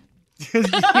stuttered. Okay,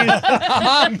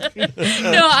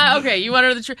 you want to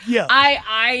know the truth? Yeah.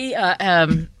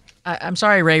 I'm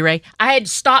sorry, Ray. I had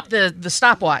stopped the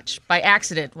stopwatch by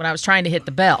accident when I was trying to hit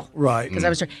the bell. Right.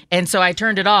 Because and so I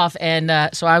turned it off, and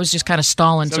so I was just kind of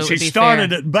stalling. So, So it she would be started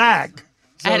fair. it back.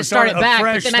 So I had to start it back,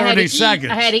 but then I had to eat.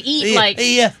 Seconds. I had to eat like.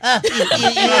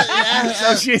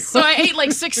 So I ate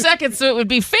like 6 seconds, so it would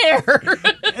be fair.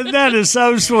 That is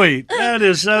so sweet. That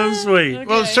is so sweet. Okay.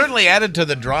 Well, it certainly added to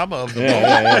the drama of the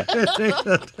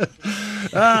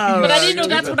But I didn't know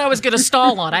that's what I was going to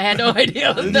stall on. I had no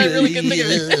idea. I really couldn't think of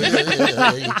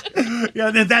it.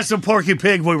 Yeah, that's the Porky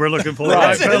Pig we were looking for.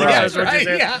 Right. That's what Right, you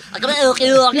said. yeah.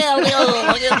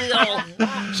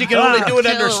 She can only do it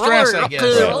under stress, I guess.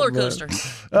 Roller coaster.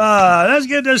 Let's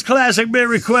get this classic bit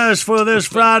request for this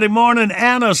Friday morning.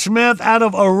 Anna Smith out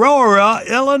of Aurora,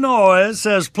 Illinois,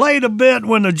 says, played a bit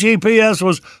when the GPS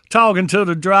was talking to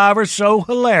the driver, so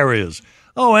hilarious.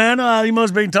 Oh, Anna, you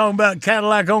must be talking about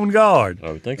Cadillac On Guard.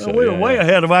 I would think so. We were way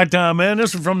ahead of our time, man.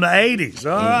 This is from the 80s.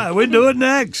 All right, we do it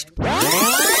next.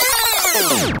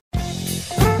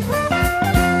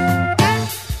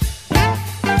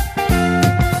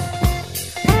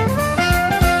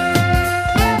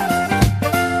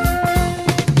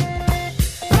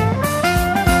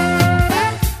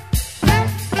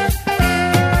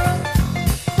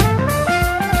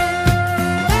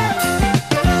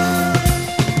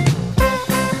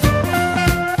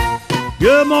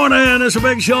 Good morning, it's a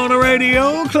Big Show on the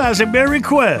radio. Classic Beer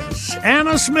Requests.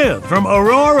 Anna Smith from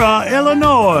Aurora,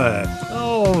 Illinois.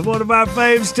 Oh, one of our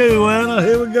faves too, Anna.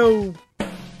 Here we go.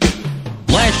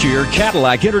 Last year,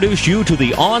 Cadillac introduced you to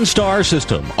the OnStar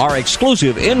system, our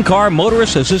exclusive in-car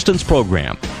motorist assistance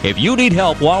program. If you need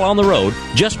help while on the road,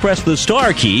 just press the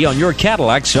star key on your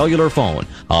Cadillac cellular phone.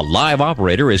 A live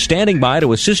operator is standing by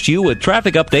to assist you with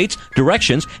traffic updates,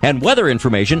 directions, and weather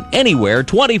information anywhere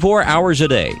 24 hours a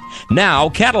day. Now,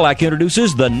 Cadillac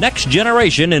introduces the next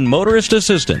generation in motorist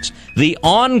assistance, the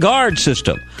On Guard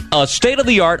system, a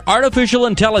state-of-the-art artificial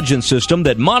intelligence system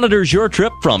that monitors your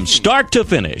trip from start to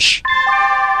finish.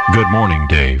 Good morning,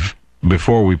 Dave.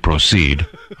 Before we proceed,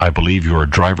 I believe your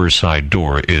driver's side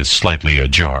door is slightly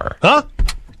ajar. Huh?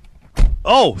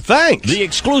 Oh, thanks. The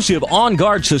exclusive On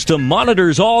Guard system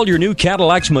monitors all your new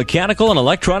Cadillac's mechanical and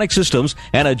electronic systems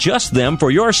and adjusts them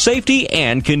for your safety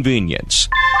and convenience.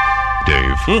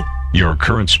 Dave, your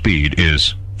current speed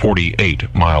is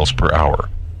 48 miles per hour.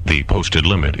 The posted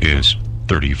limit is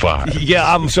 35.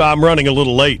 Yeah, I'm running a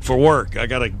little late for work. I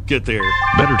gotta get there.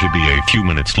 Better to be a few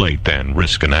minutes late than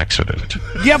risk an accident.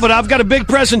 Yeah, but I've got a big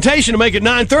presentation to make at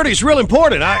 9:30. It's real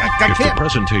important. I If can't. the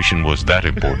presentation was that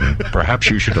important, perhaps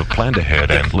you should have planned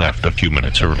ahead and left a few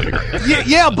minutes earlier.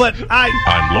 Yeah, but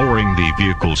I'm lowering the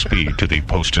vehicle speed to the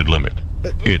posted limit.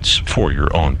 It's for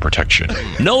your own protection.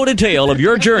 No detail of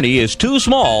your journey is too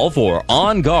small for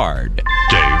On Guard.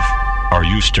 Dave, are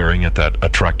you staring at that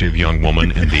attractive young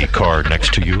woman in the car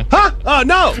next to you? Huh?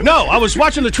 No. I was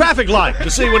watching the traffic light to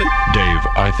see when it... Dave,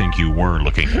 I think you were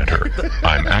looking at her.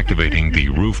 I'm activating the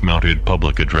roof-mounted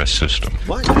public address system.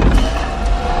 What?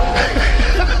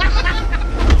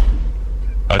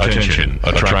 Attention,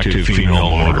 attractive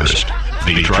female motorist.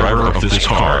 The driver of this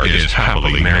car is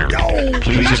happily married.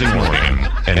 Please ignore him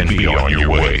and be on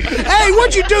your way. Hey,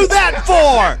 what'd you do that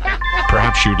for?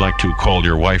 Perhaps you'd like to call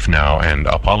your wife now and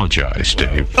apologize,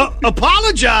 Dave.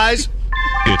 Apologize?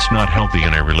 It's not healthy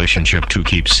in a relationship to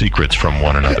keep secrets from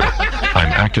one another.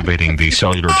 I'm activating the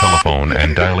cellular telephone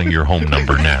and dialing your home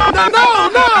number now.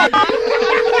 No!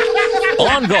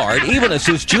 On Guard even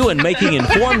assists you in making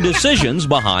informed decisions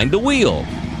behind the wheel.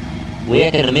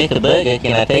 Welcome to Mr. Burger.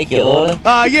 Can I take your order?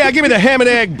 Yeah, give me the ham and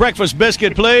egg breakfast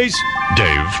biscuit, please.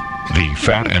 Dave, the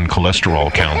fat and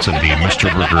cholesterol counts in the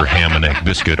Mr. Burger ham and egg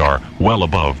biscuit are well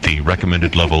above the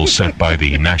recommended levels set by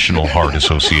the National Heart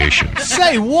Association.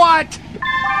 Say what?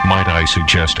 Might I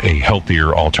suggest a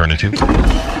healthier alternative?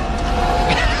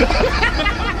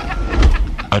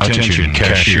 Attention,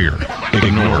 cashier.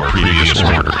 Ignore previous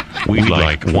order. We'd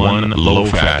like one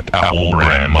low-fat Apple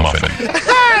brand muffin.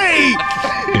 Hey!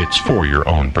 It's for your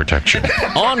own protection.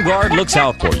 On Guard looks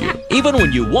out for you, even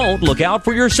when you won't look out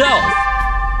for yourself.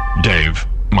 Dave,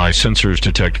 my sensors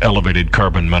detect elevated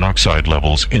carbon monoxide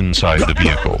levels inside the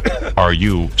vehicle. Are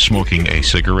you smoking a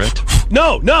cigarette?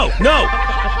 No.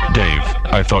 Dave,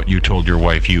 I thought you told your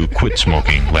wife you quit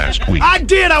smoking last week. I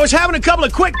did. I was having a couple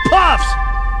of quick puffs.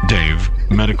 Dave,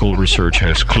 medical research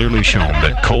has clearly shown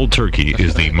that cold turkey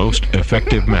is the most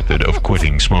effective method of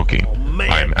quitting smoking.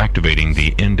 I'm activating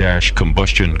the in-dash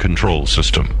combustion control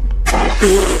system.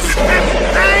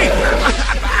 Hey!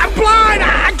 I'm blind!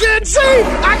 I can't see!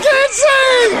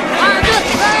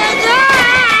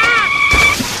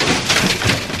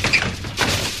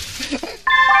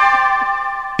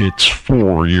 It's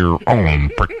for your own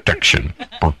protection.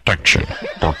 Protection.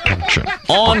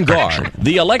 On Guard,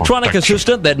 the electronic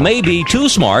assistant that may be too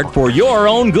smart for your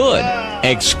own good.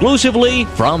 Exclusively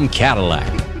from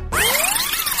Cadillac.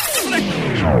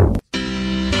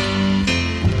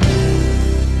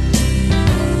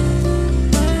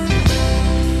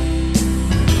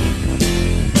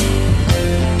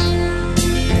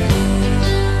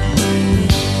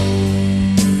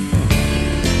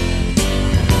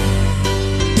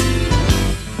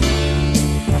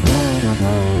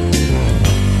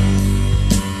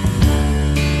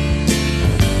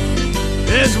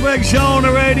 It's a Big Show on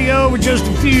the radio with just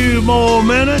a few more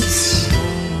minutes.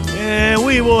 And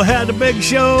we will have the Big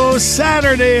Show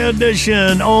Saturday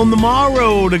edition on the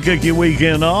morrow to kick your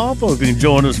weekend off. Hope you can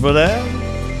join us for that.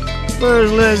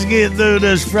 First, let's get through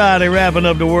this Friday, wrapping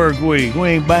up the work week. We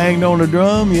ain't banged on the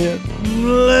drum yet.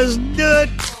 Let's do it.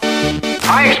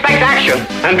 I expect action,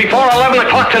 and before 11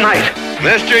 o'clock tonight.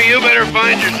 Mister, you better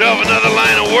find yourself another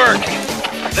line of work.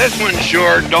 This one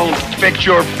sure don't fix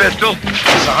your pistol.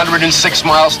 It's 106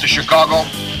 miles to Chicago.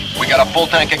 We got a full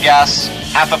tank of gas,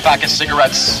 half a pack of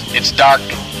cigarettes. It's dark,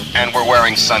 and we're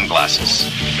wearing sunglasses.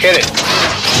 Hit it.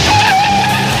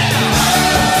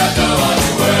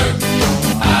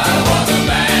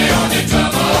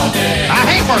 I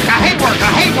hate work.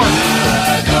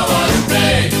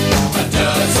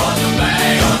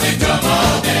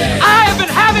 I have been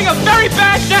having a very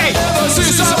bad day.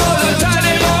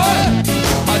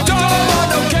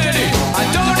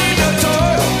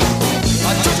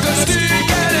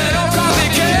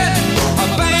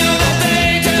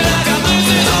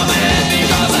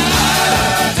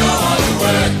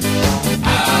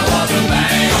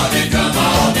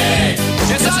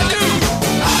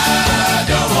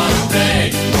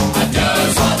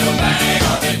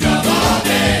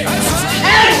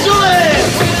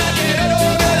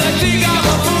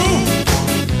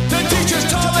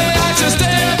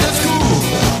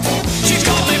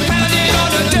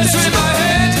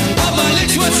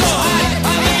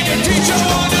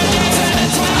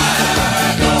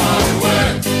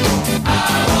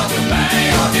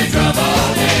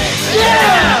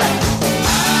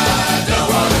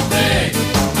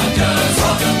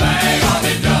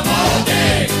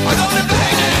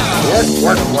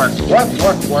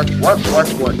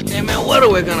 Work. Hey, man, what are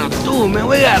we gonna do, man?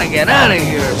 We gotta get out of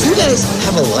here. Do you guys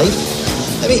have a life?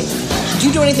 I mean, do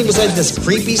you do anything besides this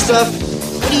creepy stuff?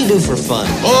 What do you do for fun?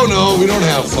 Oh, no, we don't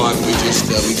have fun. We just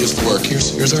work.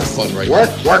 Here's our fun right Work.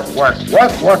 now.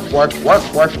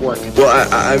 Well,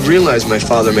 I realize my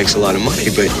father makes a lot of money,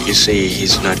 but you see,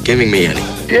 he's not giving me any.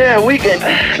 Yeah, weekend.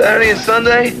 Saturday and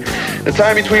Sunday. The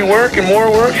time between work and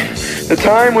more work. The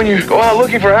time when you go out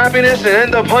looking for happiness and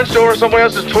end up hunched over somebody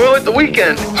else's toilet. The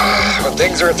weekend. When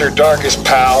things are at their darkest,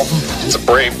 pal, it's a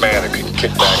brave man who can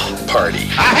kick back and party.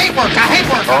 I hate work.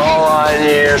 All I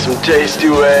need are some tasty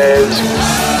waves.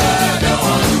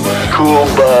 Cool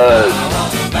buzz.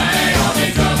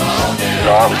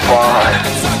 I'm fine.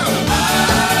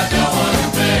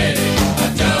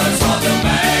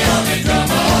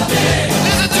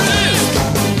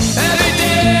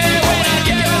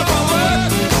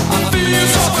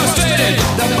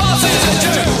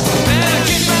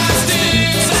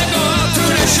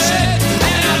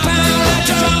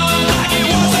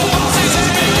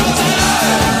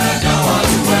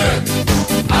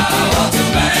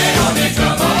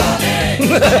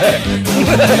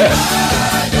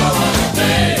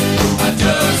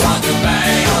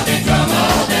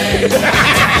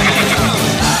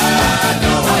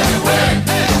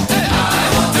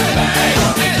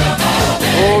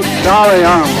 Oh, golly,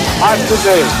 I'm hot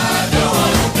today.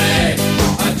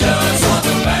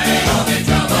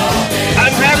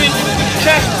 I'm having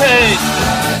chest pain.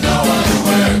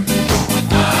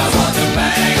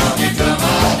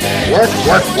 Work. I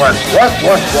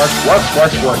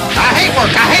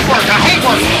hate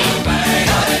work.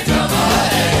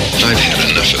 I've had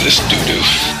enough of this doo-doo.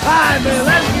 Hi, man,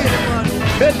 let's get it, buddy.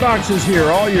 Bitbox is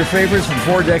here. All your favorites from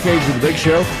 4 decades of the Big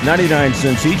Show. 99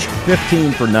 cents each.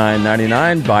 15 for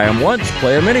 $9.99. Buy them once.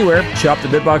 Play them anywhere. Shop the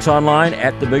Bitbox online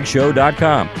at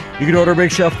thebigshow.com. You can order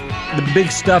Big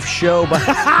Stuff Show by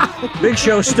Big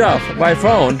Show Stuff by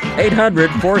phone.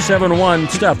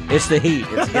 800-471-STUFF. It's the heat.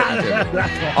 It's getting to me.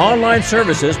 Online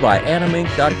services by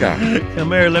animink.com.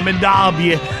 Come here, let me dob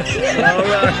you. All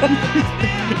right.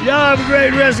 Y'all have a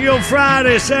great rest of your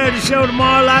Friday. Saturday show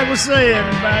tomorrow, like we said.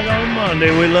 And back on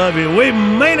Monday. We love you. We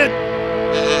mean it.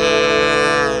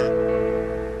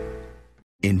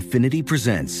 Infiniti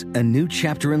presents a new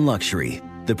chapter in luxury,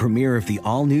 the premiere of the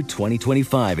all-new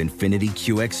 2025 Infiniti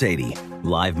QX80,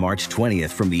 live March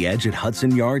 20th from the Edge at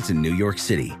Hudson Yards in New York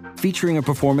City, featuring a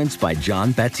performance by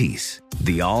John Batiste.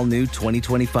 The all-new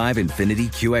 2025 Infiniti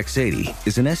QX80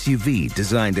 is an SUV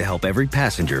designed to help every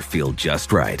passenger feel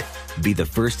just right. Be the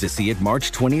first to see it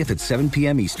March 20th at 7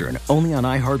 p.m. Eastern, only on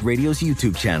iHeartRadio's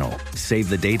YouTube channel. Save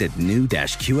the date at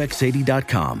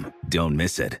new-QX80.com. Don't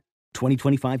miss it.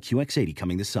 2025 QX80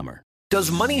 coming this summer. Does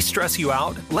money stress you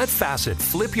out? Let Facet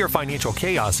flip your financial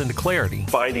chaos into clarity.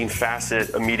 Finding Facet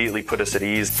immediately put us at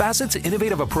ease. Facet's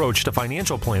innovative approach to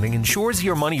financial planning ensures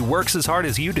your money works as hard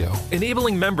as you do,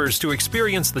 enabling members to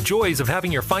experience the joys of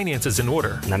having your finances in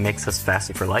order. And that makes us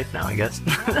Facet for life now, I guess.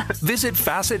 Visit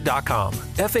Facet.com,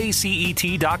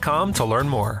 FACET.com to learn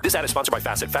more. This ad is sponsored by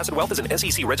Facet. Facet Wealth is an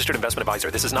SEC registered investment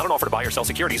advisor. This is not an offer to buy or sell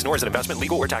securities, nor is it investment,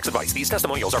 legal, or tax advice. These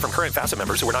testimonials are from current Facet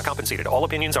members who are not compensated. All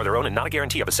opinions are their own and not a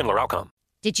guarantee of a similar outcome.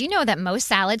 Did you know that most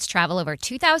salads travel over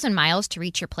 2,000 miles to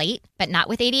reach your plate? But not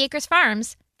with 80 Acres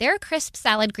Farms. Their crisp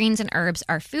salad greens and herbs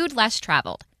are food less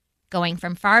traveled, going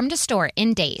from farm to store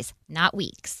in days, not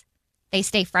weeks. They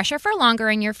stay fresher for longer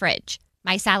in your fridge.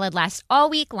 My salad lasts all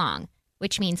week long,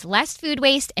 which means less food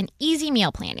waste and easy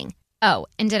meal planning. Oh,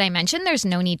 and did I mention there's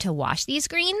no need to wash these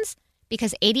greens?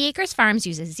 Because 80 Acres Farms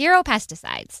uses 0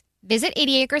 pesticides. Visit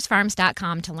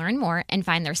 80acresfarms.com to learn more and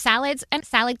find their salads and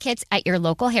salad kits at your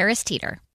local Harris Teeter.